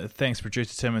 Jim. Thanks,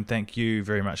 Producer Tim. And thank you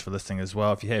very much for listening as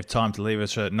well. If you have time to leave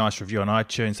us a nice review on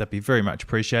iTunes, that'd be very much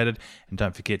appreciated. And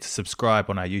don't forget to subscribe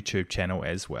on our YouTube channel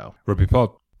as well. Rugby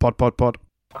Pod. Pod.